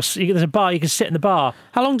 Just have a little. There's a bar. You can sit in the bar.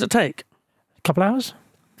 How long does it take? A couple hours.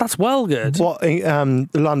 That's well good. What?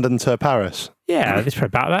 London to Paris? Yeah, it's probably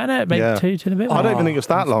about that, isn't it? Maybe two and a bit. I don't even think it's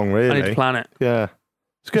that long, really. I need to plan it. Yeah,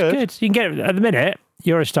 it's good. It's good. You can get at the minute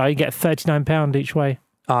Eurostar. You get £39 each way.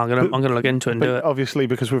 Oh, I'm gonna look into it and do it. Obviously,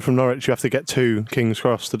 because we're from Norwich, you have to get to King's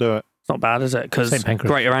Cross to do it. It's not bad, is it? Because St. Pancras.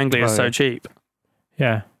 Greater Anglia is so cheap.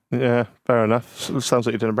 Yeah. Yeah, fair enough. Sounds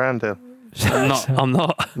like you're doing a brand deal. I'm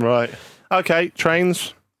not. Right. Okay,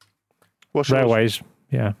 trains. What's yours? Railways.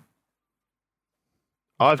 Yeah.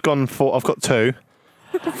 I've got two.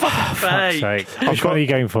 Fuck's sake. Which one are you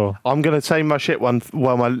going for? I'm going to say my shit one,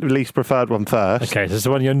 well, my least preferred one first. Okay, so this is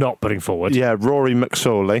the one you're not putting forward. Yeah, Rory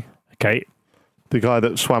McSorley. Okay. The guy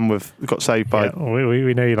that got saved by... Yeah,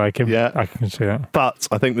 we know you like him. Yeah. I can see that. But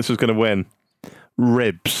I think this is going to win.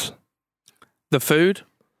 Ribs. The food?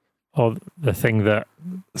 Or the thing that...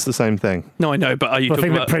 It's the same thing. No, I know, but are you the talking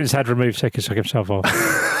thing about... that Prince had removed so he could suck himself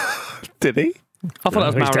off? Did he? I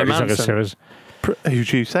thought that was Marilyn Manson.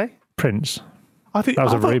 Who'd you say? Prince. I think that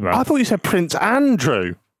was a rumour. I thought you said Prince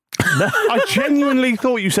Andrew. I genuinely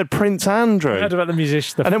thought you said Prince Andrew. I heard about the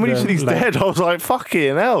musician. And then when you said he's dead, I was like,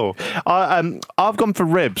 fucking hell. I've gone for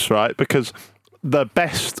ribs, right? Because the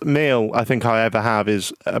best meal I think I ever have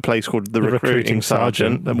is a place called the Recruiting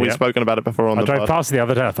Sergeant. And we've spoken about it before on the pod. I drove past the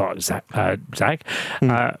other day. I thought, Zach,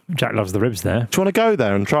 Jack loves the ribs there. Do you want to go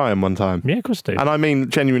there and try them one time? Yeah, of course I do. And I mean,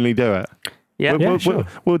 genuinely do it. Yeah, sure.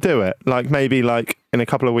 We'll do it. Maybe in a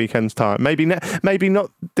couple of weekends' time. Maybe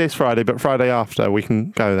not this Friday, but Friday after we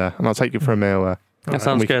can go there, and I'll take you for a meal there. That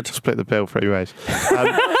sounds good. Split the bill 3 ways.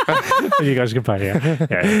 You guys can pay,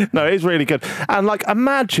 yeah. No, it is really good. And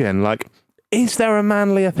imagine, is there a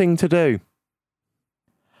manlier thing to do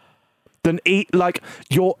than eat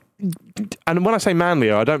your? And when I say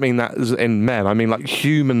manlier, I don't mean that as in men. I mean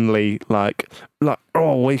humanly,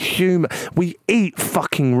 we're human. We eat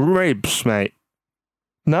fucking ribs, mate.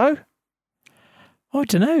 No? I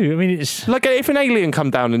don't know. I mean, it's if an alien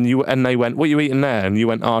come down and they went, "What are you eating there?" and you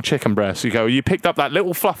went, chicken breast. You go, you picked up that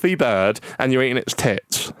little fluffy bird and you're eating its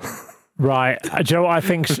tits. Right. Do you know what I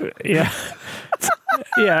think? Yeah.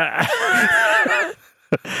 Yeah.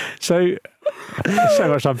 So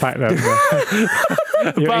much to unpack there.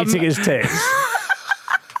 You're eating his tits.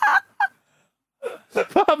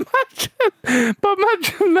 But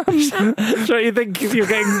imagine So you think you're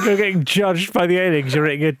getting judged by the aliens? You're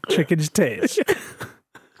eating a chicken's tits.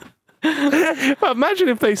 But imagine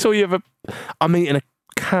if they saw you I'm eating a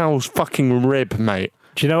cow's fucking rib, mate.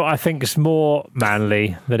 Do you know what I think is more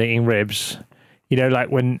manly than eating ribs? You know,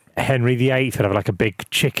 when Henry VIII would have a big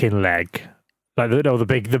chicken leg.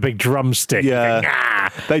 The big drumstick. Yeah.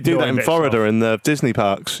 They do that in Florida in the Disney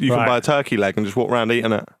parks. You can buy a turkey leg and just walk around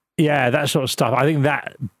eating it. Yeah, that sort of stuff. I think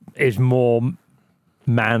that is more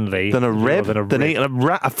manly than a rib. Than eating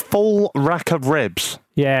a full rack of ribs.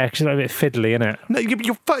 Yeah, because it's a bit fiddly, isn't it? No,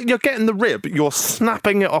 you're getting the rib, you're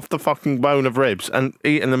snapping it off the fucking bone of ribs and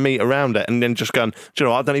eating the meat around it, and then just going, do you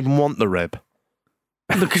know what, I don't even want the rib.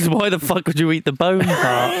 Because why the fuck would you eat the bone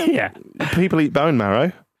part? Yeah. People eat bone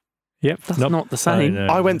marrow. Yep. That's not the same. Oh,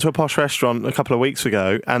 no. I went to a posh restaurant a couple of weeks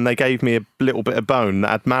ago and they gave me a little bit of bone that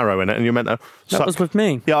had marrow in it, and you're meant to That was with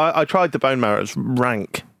me. Yeah, I tried the bone marrow. It's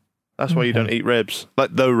rank. That's why you don't eat ribs.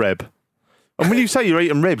 Like the rib. And when you say you're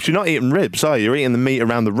eating ribs, you're not eating ribs, are you? You're eating the meat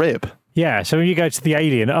around the rib. Yeah, so when you go to the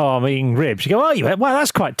alien, I'm eating ribs. You go, well,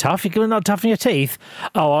 that's quite tough. You're not tough in your teeth.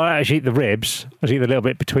 Oh, I actually eat the ribs. I just eat the little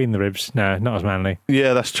bit between the ribs. No, not as manly.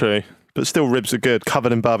 Yeah, that's true. But still, ribs are good,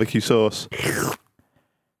 covered in barbecue sauce.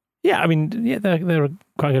 Yeah, I mean, yeah, they're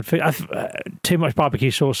quite good food. Too much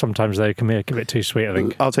barbecue sauce sometimes, though, can make it a bit too sweet, I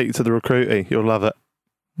think. I'll take you to the Recruity. You'll love it.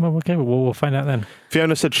 Well, okay, we'll find out then.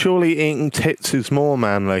 Fiona said, surely eating tits is more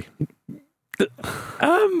manly.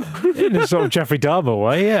 In a sort of Jeffrey Dahmer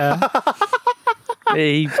way, yeah.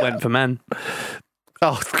 He went for men.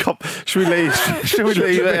 Oh, God. Should we leave? Should we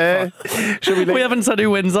leave it here? Should we leave? We haven't said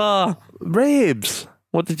who wins are. Ribs.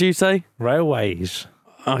 What did you say? Railways.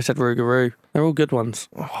 Oh, I said Rougarou. They're all good ones.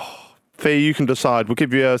 Fee, you can decide. We'll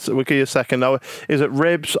give you a second. Oh, is it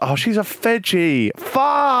ribs? Oh, she's a veggie.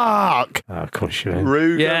 Fuck. Oh, of course you are.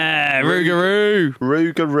 Rougarou.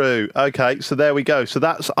 Rougarou. Okay, so there we go. So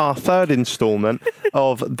that's our third instalment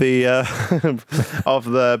of the of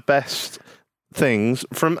the best things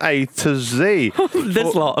from A to Z.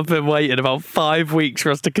 This lot have been waiting about 5 weeks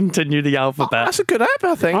for us to continue the alphabet. That's a good app,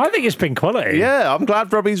 I think. I think it's been quality. Yeah, I'm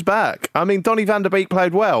glad Robbie's back. I mean, Donny van der Beek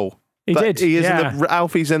played well. He did. He is yeah.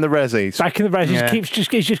 Alfie's in the Resis. Back in the Resis. Yeah.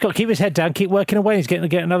 He's just got to keep his head down, keep working away. He's getting to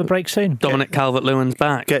get another break soon. Dominic Calvert-Lewin's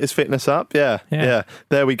back. Get his fitness up. Yeah.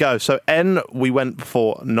 There we go. So N, we went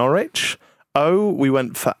for Norwich. O, we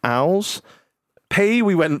went for Owls. P,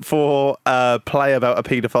 we went for play about a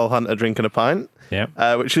paedophile hunter drinking a pint.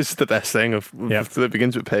 Yeah. Which is the best thing that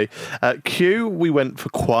begins with P. Q, we went for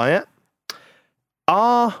quiet.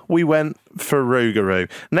 R, we went for Rougarou.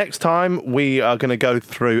 Next time, we are going to go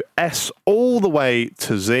through S all the way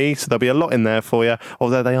to Z, so there'll be a lot in there for you,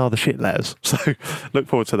 although they are the shit letters. So look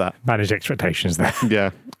forward to that. Manage expectations there.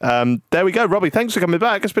 Yeah. There we go. Robbie, thanks for coming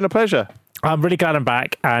back. It's been a pleasure. I'm really glad I'm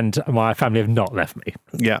back, and my family have not left me.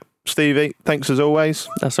 Yeah. Stevie, thanks as always.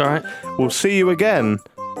 That's all right. We'll see you again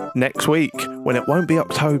next week when it won't be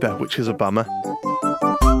October, which is a bummer.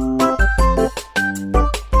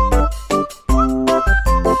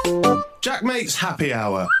 Jackmates Happy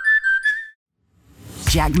Hour.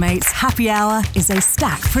 Jackmates Happy Hour is a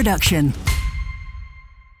Stack production.